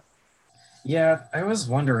anytime soon. Yeah, I was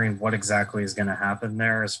wondering what exactly is going to happen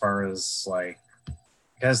there, as far as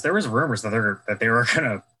because there was rumors that they were going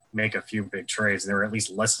to make a few big trades. They were at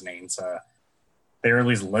least listening to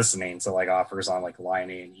offers on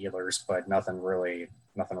Laine and Ehlers, but nothing really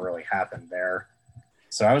happened there.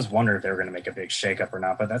 So I was wondering if they were going to make a big shakeup or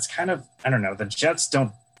not, but that's kind of, I don't know. The Jets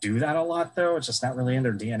don't do that a lot though. It's just not really in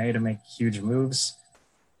their DNA to make huge moves.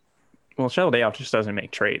 Well, Sheldon just doesn't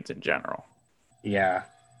make trades in general. Yeah.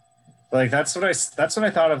 That's what I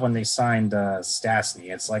thought of when they signed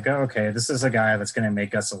Stastny. It's okay, this is a guy that's going to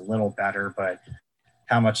make us a little better, but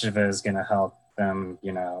how much of it is going to help them,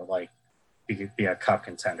 be a cup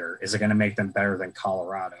contender? Is it going to make them better than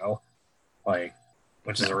Colorado?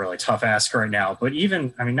 Which is a really tough ask right now. But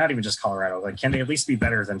not even just Colorado. Can they at least be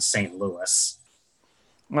better than St. Louis?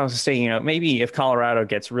 I was saying, maybe if Colorado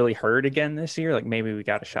gets really hurt again this year, like maybe we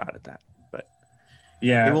got a shot at that. But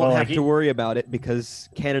yeah, they won't have to worry about it because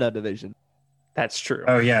Canada division. That's true.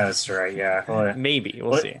 Oh yeah, that's right. Yeah, well, maybe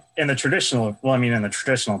we'll see. In the traditional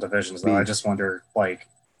divisions, though, I just wonder, like,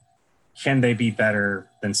 can they be better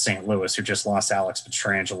than St. Louis, who just lost Alex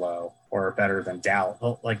Pietrangelo, or better than Dallas?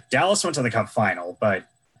 Well, like Dallas went to the Cup final, but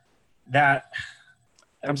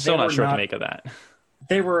I'm still not sure what to make of that.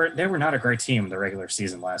 They were not a great team in the regular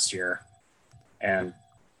season last year, and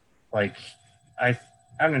like I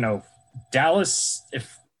don't know, Dallas,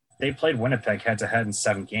 if they played Winnipeg head to head in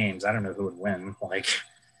 7 games, I don't know who would win. Like,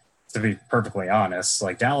 to be perfectly honest,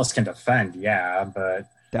 like Dallas can defend, yeah,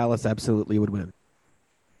 but Dallas absolutely would win.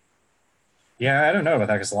 Yeah, I don't know about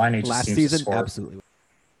that because Laine just seems to score. Absolutely.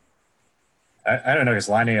 I don't know because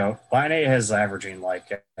Laine is averaging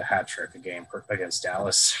like a hat trick a game against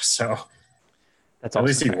Dallas, so that's at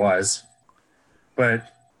least he was. But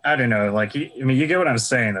I don't know, like you get what I'm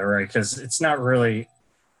saying though, right? Because it's not really.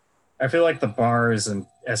 I feel like the bar isn't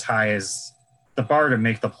as high as the bar to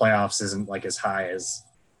make the playoffs isn't like as high as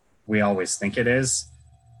we always think it is.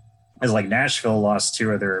 Is like Nashville lost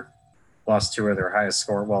two of their highest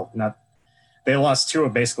score. Well, not. They lost 2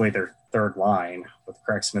 of basically their third line with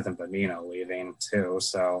Craig Smith and Bonino leaving too.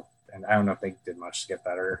 So, and I don't know if they did much to get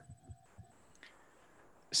better.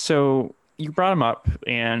 So you brought him up,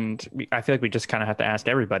 and I feel like we just kind of have to ask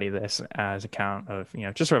everybody this as a count of,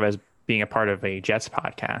 just sort of as being a part of a Jets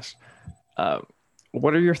podcast.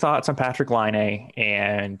 What are your thoughts on Patrik Laine,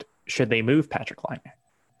 and should they move Patrik Laine?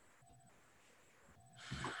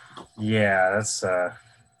 Yeah, that's. I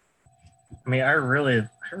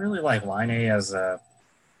really like Laine as a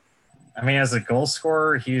goal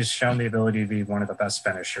scorer. He's shown the ability to be one of the best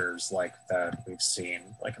finishers like that we've seen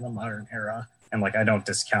like in the modern era. And like I don't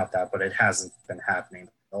discount that, but it hasn't been happening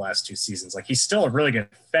the last 2 seasons. Like he's still a really good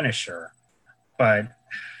finisher, but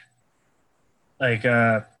like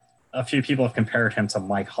a few people have compared him to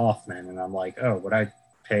Mike Hoffman, and I'm like, oh, would I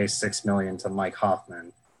pay $6 million to Mike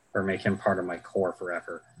Hoffman or make him part of my core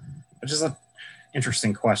forever? Which is an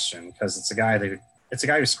interesting question because it's a guy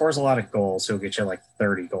who scores a lot of goals. He'll get you like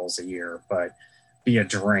 30 goals a year, but be a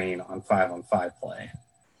drain on 5-on-5 play.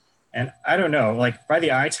 And I don't know, like by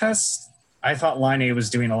the eye test, I thought Laine was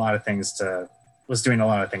doing a lot of things good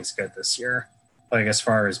this year. Like as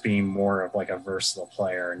far as being more of like a versatile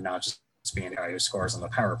player and not just being a guy who scores on the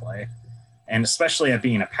power play. And especially at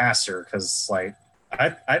being a passer, because like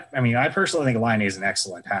I personally think Laine is an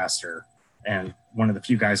excellent passer and one of the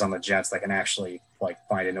few guys on the Jets that can actually like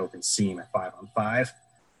find an open seam at 5-on-5.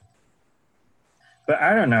 But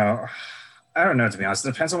I don't know, to be honest.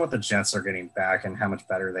 It depends on what the Jets are getting back and how much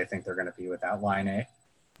better they think they're going to be without Laine.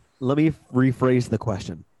 Let me rephrase the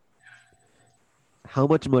question. How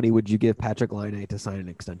much money would you give Patrik Laine to sign an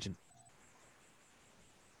extension?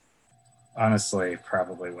 Honestly,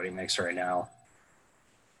 probably what he makes right now.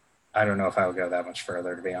 I don't know if I would go that much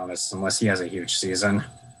further, to be honest, unless he has a huge season.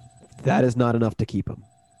 That is not enough to keep him.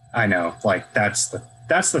 I know. Like that's the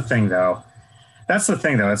thing though.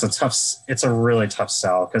 It's a really tough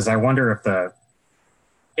sell because I wonder if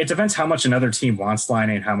it depends how much another team wants Laine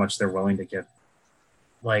and how much they're willing to give.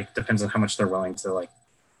 Like depends on how much they're willing to like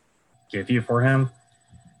give you for him.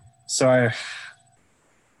 So I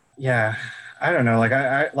don't know. Like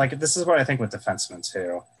I like this is what I think with defensemen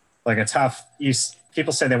too. Like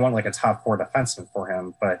people say they want like a top 4 defenseman for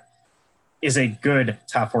him, but is a good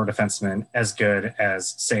top 4 defenseman as good as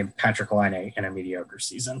say Patrik Laine in a mediocre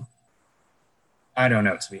season? I don't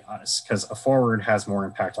know, to be honest, because a forward has more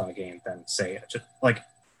impact on a game than say like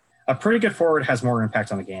a pretty good forward has more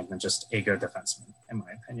impact on the game than just a good defenseman, in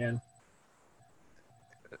my opinion.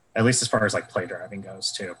 At least as far as like play driving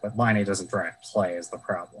goes too. But Laine doesn't drive play is the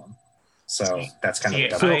problem. So that's kind of a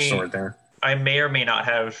double-edged sword there. I may or may not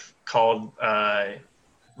have called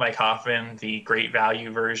Mike Hoffman the great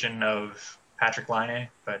value version of Patrik Laine,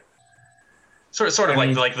 but sort of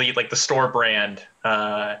like the store brand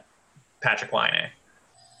Patrik Laine.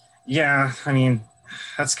 Yeah, I mean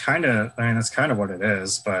that's kind of what it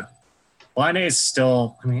is, but Laine is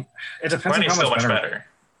still. I mean, it depends on how much better.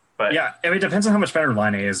 But yeah, it depends on how much better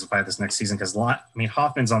Laine is by this next season. Because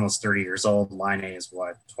Hoffman's almost 30 years old. Laine is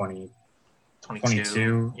what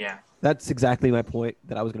 22. Yeah, that's exactly my point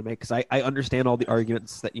that I was going to make. Because I understand all the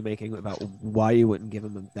arguments that you're making about why you wouldn't give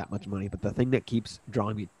him that much money. But the thing that keeps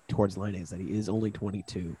drawing me towards Laine is that he is only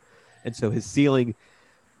 22, and so his ceiling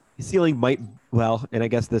might, well, and I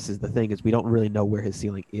guess this is the thing, is we don't really know where his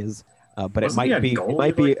ceiling is, but it might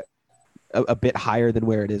be a bit higher than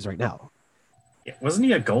where it is right now. Yeah. Wasn't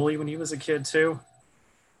he a goalie when he was a kid too?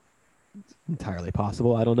 It's entirely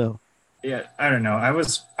possible. I don't know. Yeah, I don't know.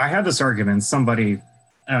 I had this argument. Somebody,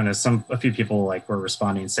 I don't know, a few people like were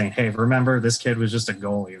responding saying, "Hey, remember this kid was just a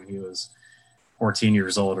goalie when he was 14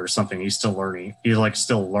 years old or something. He's still learning. He's like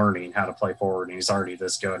still learning how to play forward, and he's already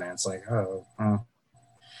this good." And it's like,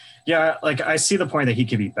 yeah, like I see the point that he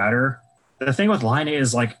could be better. The thing with Laine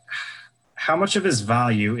is like, how much of his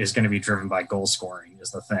value is going to be driven by goal scoring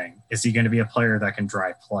is the thing. Is he going to be a player that can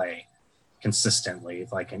drive play consistently,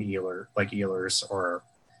 like Ehlers, or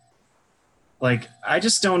like, I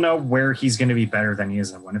just don't know where he's going to be better than he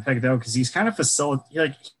is in Winnipeg, though, because he's kind of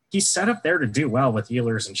he's set up there to do well with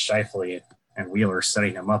Ehlers and Scheifele and Wheeler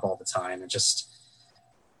setting him up all the time. And just,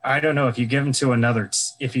 I don't know, if you give him to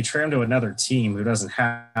if you trade him to another team who doesn't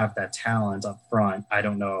have that talent up front, I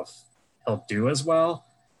don't know if he'll do as well.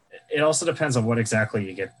 It also depends on what exactly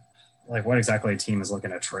you get, like what exactly a team is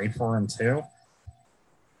looking to trade for him too.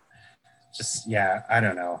 Just, yeah, I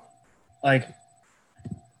don't know. Like,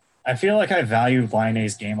 I feel like I value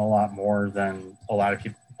Laine's game a lot more than a lot of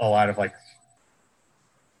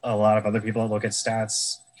other people that look at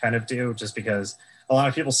stats kind of do, just because a lot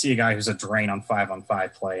of people see a guy who's a drain on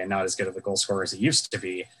 5-on-5 play and not as good of a goal scorer as he used to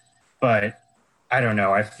be. But I don't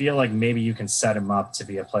know. I feel like maybe you can set him up to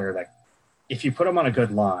be a player that, if you put him on a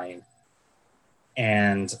good line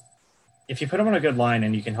and you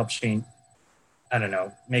can help change, I don't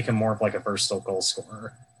know, make him more of like a versatile goal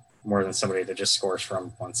scorer more than somebody that just scores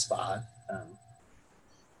from one spot.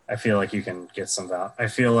 I feel like you can get some value. I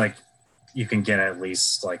feel like you can get at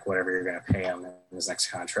least like whatever you're going to pay him in his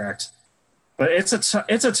next contract. But it's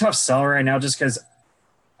a tough sell right now, just because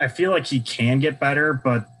I feel like he can get better,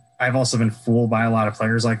 but I've also been fooled by a lot of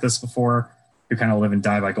players like this before who kind of live and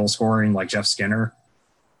die by goal scoring, like Jeff Skinner.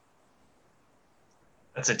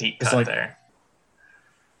 That's a deep cut there.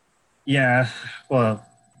 Yeah, well,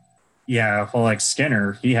 like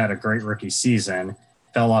Skinner, he had a great rookie season,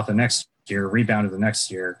 fell off the next year, rebounded the next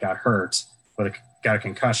year, got hurt, got a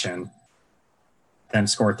concussion, then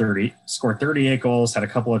scored 38 goals, had a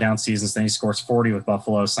couple of down seasons, then he scores 40 with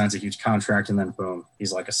Buffalo, signs a huge contract, and then boom,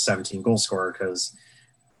 he's like a 17 goal scorer, because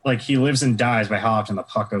like he lives and dies by how often the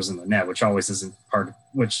puck goes in the net, which always isn't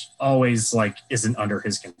under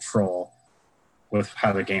his control with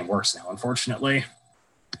how the game works now, unfortunately.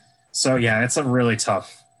 So yeah, it's a really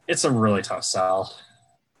tough sell.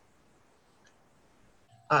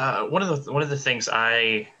 One of the things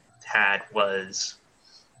I had was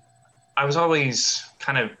I was always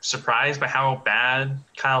kind of surprised by how bad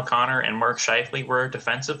Kyle Connor and Mark Scheifele were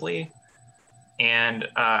defensively, and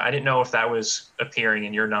I didn't know if that was appearing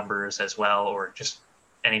in your numbers as well, or just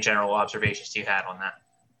any general observations you had on that.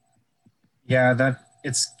 Yeah,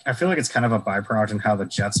 I feel like it's kind of a byproduct in how the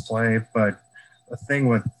Jets play, but the thing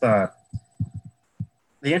with the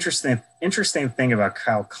interesting thing about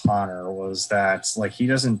Kyle Connor was that like he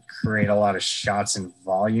doesn't create a lot of shots in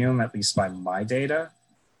volume, at least by my data.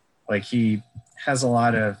 Like he has a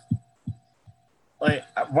lot of like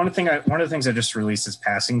one of the things I just released is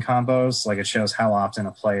passing combos. Like it shows how often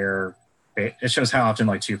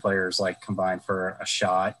like two players like combine for a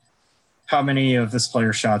shot. How many of this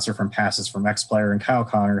player's shots are from passes from X player, and Kyle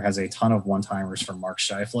Connor has a ton of one-timers from Mark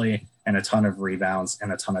Scheifele and a ton of rebounds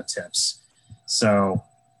and a ton of tips. So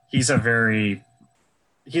he's what I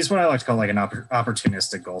like to call like an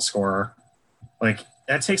opportunistic goal scorer. Like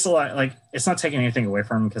that takes a lot, like it's not taking anything away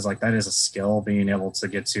from him, because like that is a skill, being able to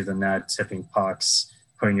get to the net, tipping pucks,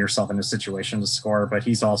 putting yourself in a situation to score, but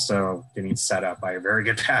he's also getting set up by a very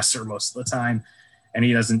good passer most of the time, and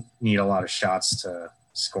he doesn't need a lot of shots to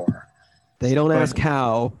score. They don't ask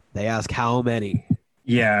how, they ask how many.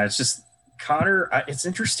 Yeah, it's just Connor. It's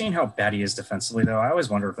interesting how bad he is defensively, though. I always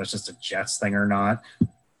wonder if that's just a Jets thing or not.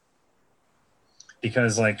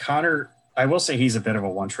 Because, like, Connor, I will say he's a bit of a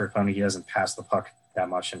one-trick pony. He doesn't pass the puck that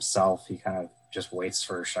much himself. He kind of just waits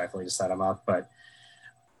for Scheifele to set him up. But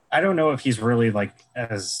I don't know if he's really, like, I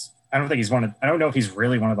don't know if he's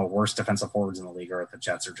really one of the worst defensive forwards in the league, or if the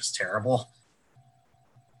Jets are just terrible.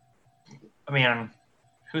 I mean,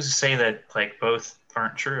 who's to say that like both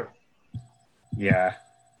aren't true? Yeah,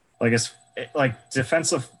 like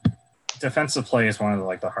defensive play is one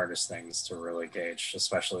of the hardest things to really gauge,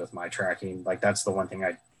 especially with my tracking. Like that's the one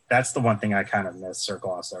thing I kind of miss or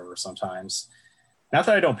gloss over sometimes. Not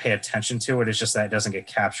that I don't pay attention to it, it's just that it doesn't get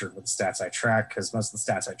captured with the stats I track, because most of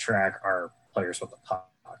the stats I track are players with the puck,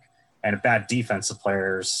 and bad defensive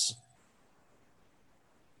players.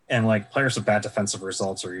 And like players with bad defensive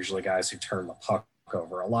results are usually guys who turn the puck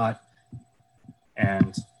over a lot.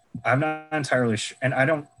 And I'm not entirely sure. And I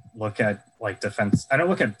don't look at like defense. I don't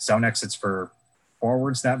look at zone exits for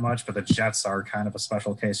forwards that much, but the Jets are kind of a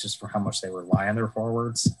special case just for how much they rely on their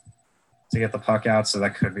forwards. to get the puck out, so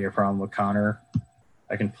that could be a problem with Connor.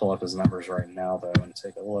 I can pull up his numbers right now, though, and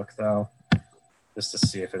take a look, though, just to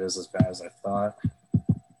see if it is as bad as I thought.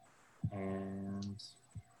 And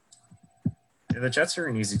the Jets are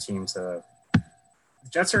an easy team to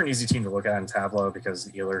look at in Tableau because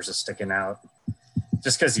Ehlers is sticking out.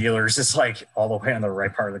 Just because Ehlers is like all the way on the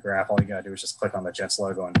right part of the graph, all you gotta do is just click on the Jets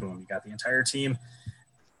logo and boom, you got the entire team.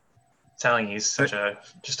 Telling you, he's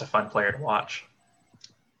just a fun player to watch.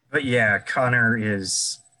 But yeah, Connor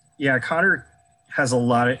has a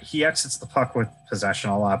lot of, he exits the puck with possession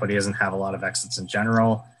a lot, but he doesn't have a lot of exits in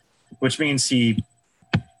general, which means he's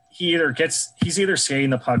either skating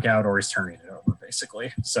the puck out or he's turning it over,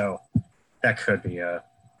 basically. So that could be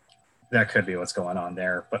what's going on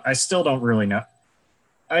there. But I still don't really know.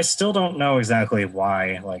 I still don't know exactly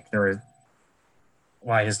why,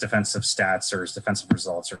 why his defensive stats or his defensive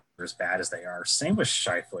results are as bad as they are. Same with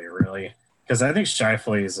Scheifele, really, because I think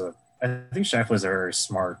Scheifele is a very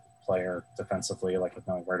smart player defensively, like with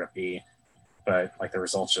knowing where to be, but like the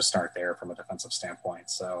results just aren't there from a defensive standpoint.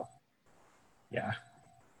 So, yeah.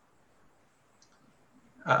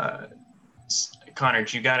 Connor,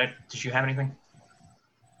 did you have anything?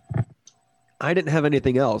 I didn't have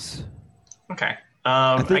anything else. Okay.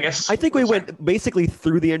 I think we went basically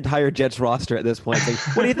through the entire Jets roster at this point. Saying,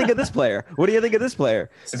 what do you think of this player? What do you think of this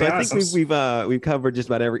player? So I think we've covered just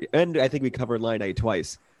about every, and I think we covered Line A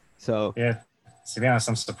twice. So yeah, to be honest,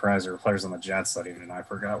 I'm surprised there were players on the Jets that even I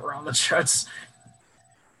forgot were on the Jets.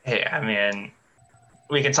 Hey, I mean,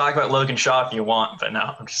 we can talk about Logan Shaw if you want, but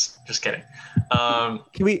no, I'm just kidding. Can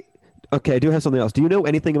we? Okay, I do have something else. Do you know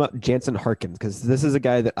anything about Jansen Harkins? Because this is a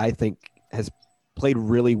guy that I think has played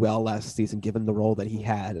really well last season, given the role that he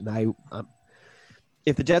had. And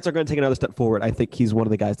if the Jets are going to take another step forward, I think he's one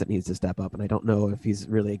of the guys that needs to step up. And I don't know if he's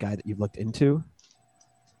really a guy that you've looked into.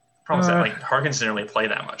 Problem is that Harkins didn't really play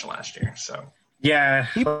that much last year. So yeah,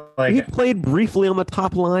 he played briefly on the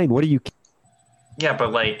top line. What are you? Yeah,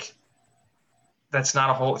 but that's still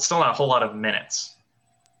not a whole lot of minutes.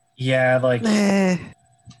 Yeah,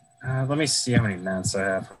 let me see how many minutes I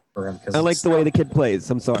have for him. I like the way the kid plays.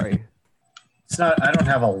 I'm sorry. I don't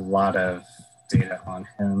have a lot of data on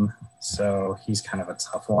him, so he's kind of a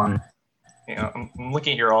tough one. You know, I'm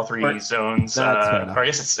looking at your all three zones, or I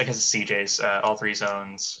guess it's CJ's all three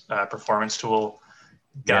zones performance tool.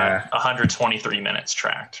 Got 123 minutes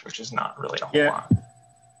tracked, which is not really a whole lot.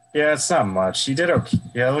 Yeah, it's not much. He did okay.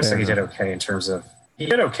 Yeah, it looks like he did okay in terms of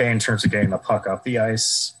getting the puck up the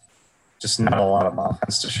ice. Just not a lot of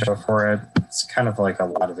offense to show for it. It's kind of like a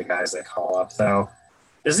lot of the guys they call up, though.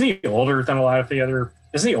 Isn't he older than a lot of their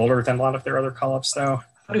other call-ups, though? I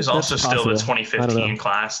thought he was also still the 2015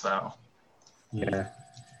 class, though. Yeah,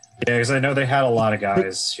 because I know they had a lot of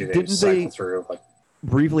guys who they cycled through.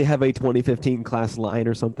 Briefly have a 2015 class line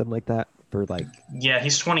or something like that for Yeah,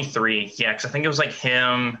 he's 23. Yeah, because I think it was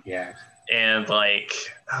him. Yeah. And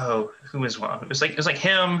who was one? It was like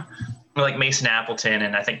him, Mason Appleton,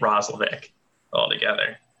 and I think Roslovic all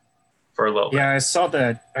together for a little bit. Yeah, I saw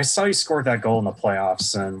that. I saw he scored that goal in the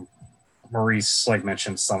playoffs, and Maurice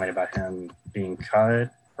mentioned something about him being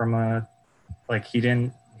cut from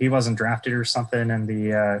he wasn't drafted or something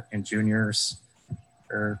in juniors.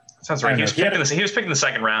 Or sounds right. He was picked in the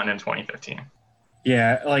second round in 2015.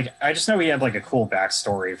 Yeah, I just know he had a cool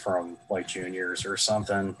backstory from juniors or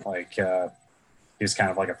something. He was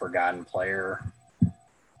kind of a forgotten player,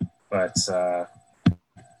 but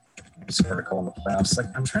he scored a goal in the playoffs.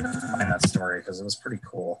 I'm trying to find that story because it was pretty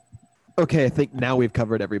cool. Okay, I think now we've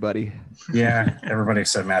covered everybody. Yeah, everybody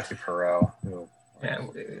except Matthew Perreault.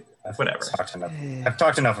 Whatever. I've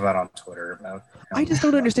talked enough about on Twitter about him. I just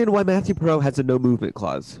don't understand why Matthew Perreault has a no movement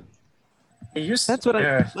clause. That's what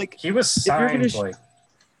I like. He was signed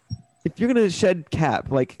if you're gonna shed cap,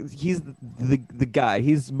 he's the guy.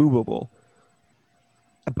 He's movable,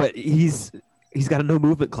 but he's got a no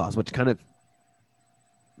movement clause, which kind of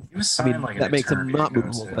he was signed that makes him not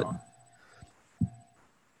movable. But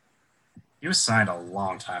he was signed a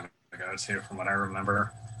long time ago too, from what I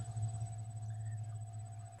remember.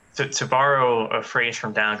 To borrow a phrase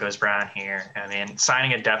from Down Goes Brown here, I mean,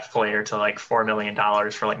 signing a depth player to $4 million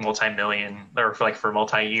for multi-million or for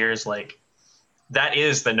multi-years, that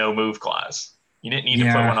is the no move clause. You didn't need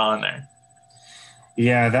to put one on there.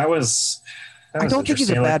 Yeah, that was I don't think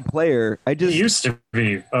he's a bad player. He used to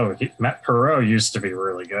be. Matt Perreault used to be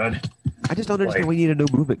really good. I just don't understand why you need a no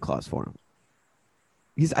movement clause for him.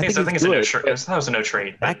 I think it's a no trade. That was a no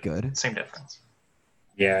trade. That good. Same difference.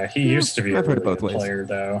 Yeah, he used to be a really good player,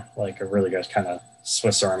 though. A really good kind of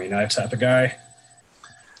Swiss Army knife type of guy.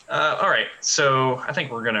 All right, so I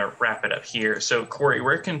think we're going to wrap it up here. So, Corey,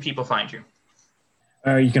 where can people find you?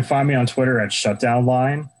 You can find me on Twitter at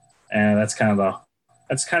Shutdownline, and that's kind of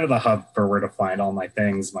the hub for where to find all my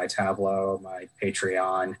things: my Tableau, my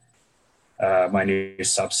Patreon, my new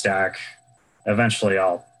Substack. Eventually,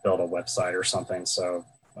 I'll build a website or something, so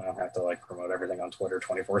I don't have to like promote everything on Twitter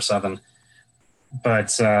 24/7.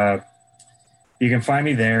 But you can find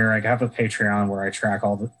me there. I have a Patreon where I track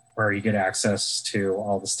where you get access to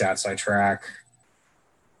all the stats I track.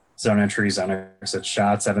 Zone entries, zone exit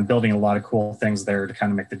shots. I've been building a lot of cool things there to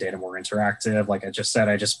kind of make the data more interactive. Like I just said,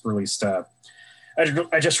 I just released a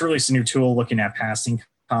new tool looking at passing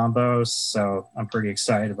combos. So I'm pretty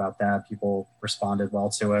excited about that. People responded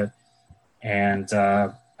well to it. And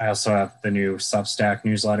I also have the new Substack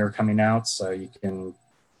newsletter coming out. So you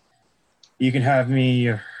can have me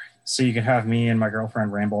and my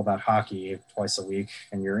girlfriend ramble about hockey twice a week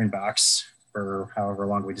in your inbox for however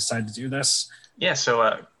long we decide to do this. Yeah.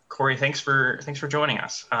 So, Corey, thanks for joining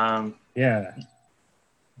us. Yeah.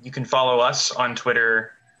 You can follow us on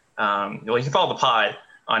Twitter. You can follow the pod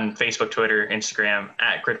on Facebook, Twitter, Instagram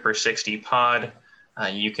at Gridper60pod.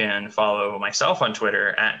 You can follow myself on Twitter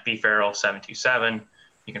at bfarrell727.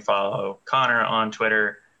 You can follow Connor on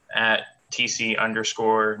Twitter at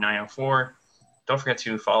TC_904. Don't forget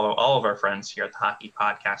to follow all of our friends here at the Hockey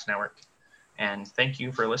Podcast Network. And thank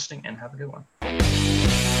you for listening, and have a good one.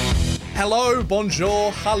 Hello,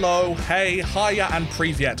 bonjour, hello, hey, hiya, and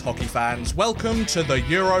privyet, hockey fans. Welcome to the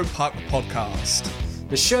Europuck Podcast.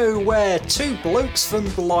 The show where two blokes from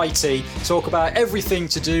Blighty talk about everything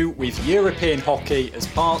to do with European hockey as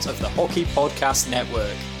part of the Hockey Podcast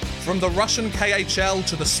Network. From the Russian KHL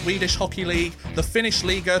to the Swedish Hockey League, the Finnish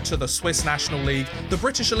Liga to the Swiss National League, the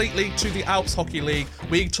British Elite League to the Alps Hockey League,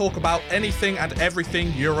 we talk about anything and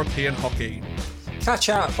everything European hockey. Catch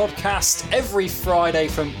our podcast every Friday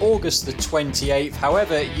from August the 28th,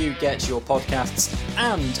 however you get your podcasts,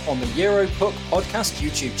 and on the Europuck Podcast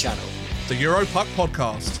YouTube channel. The Europuck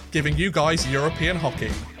Podcast, giving you guys European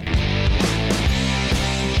hockey.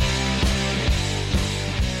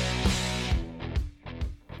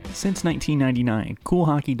 Since 1999,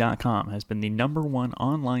 CoolHockey.com has been the #1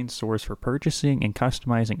 online source for purchasing and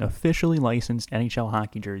customizing officially licensed NHL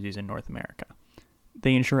hockey jerseys in North America.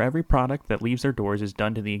 They ensure every product that leaves their doors is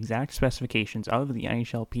done to the exact specifications of the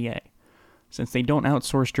NHLPA. Since they don't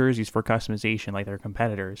outsource jerseys for customization like their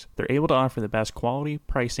competitors, they're able to offer the best quality,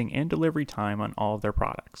 pricing, and delivery time on all of their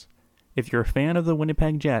products. If you're a fan of the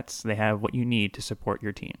Winnipeg Jets, they have what you need to support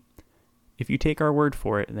your team. If you take our word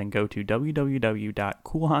for it, then go to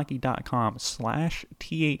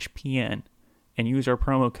www.coolhockey.com/THPN and use our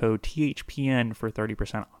promo code THPN for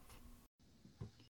 30% off.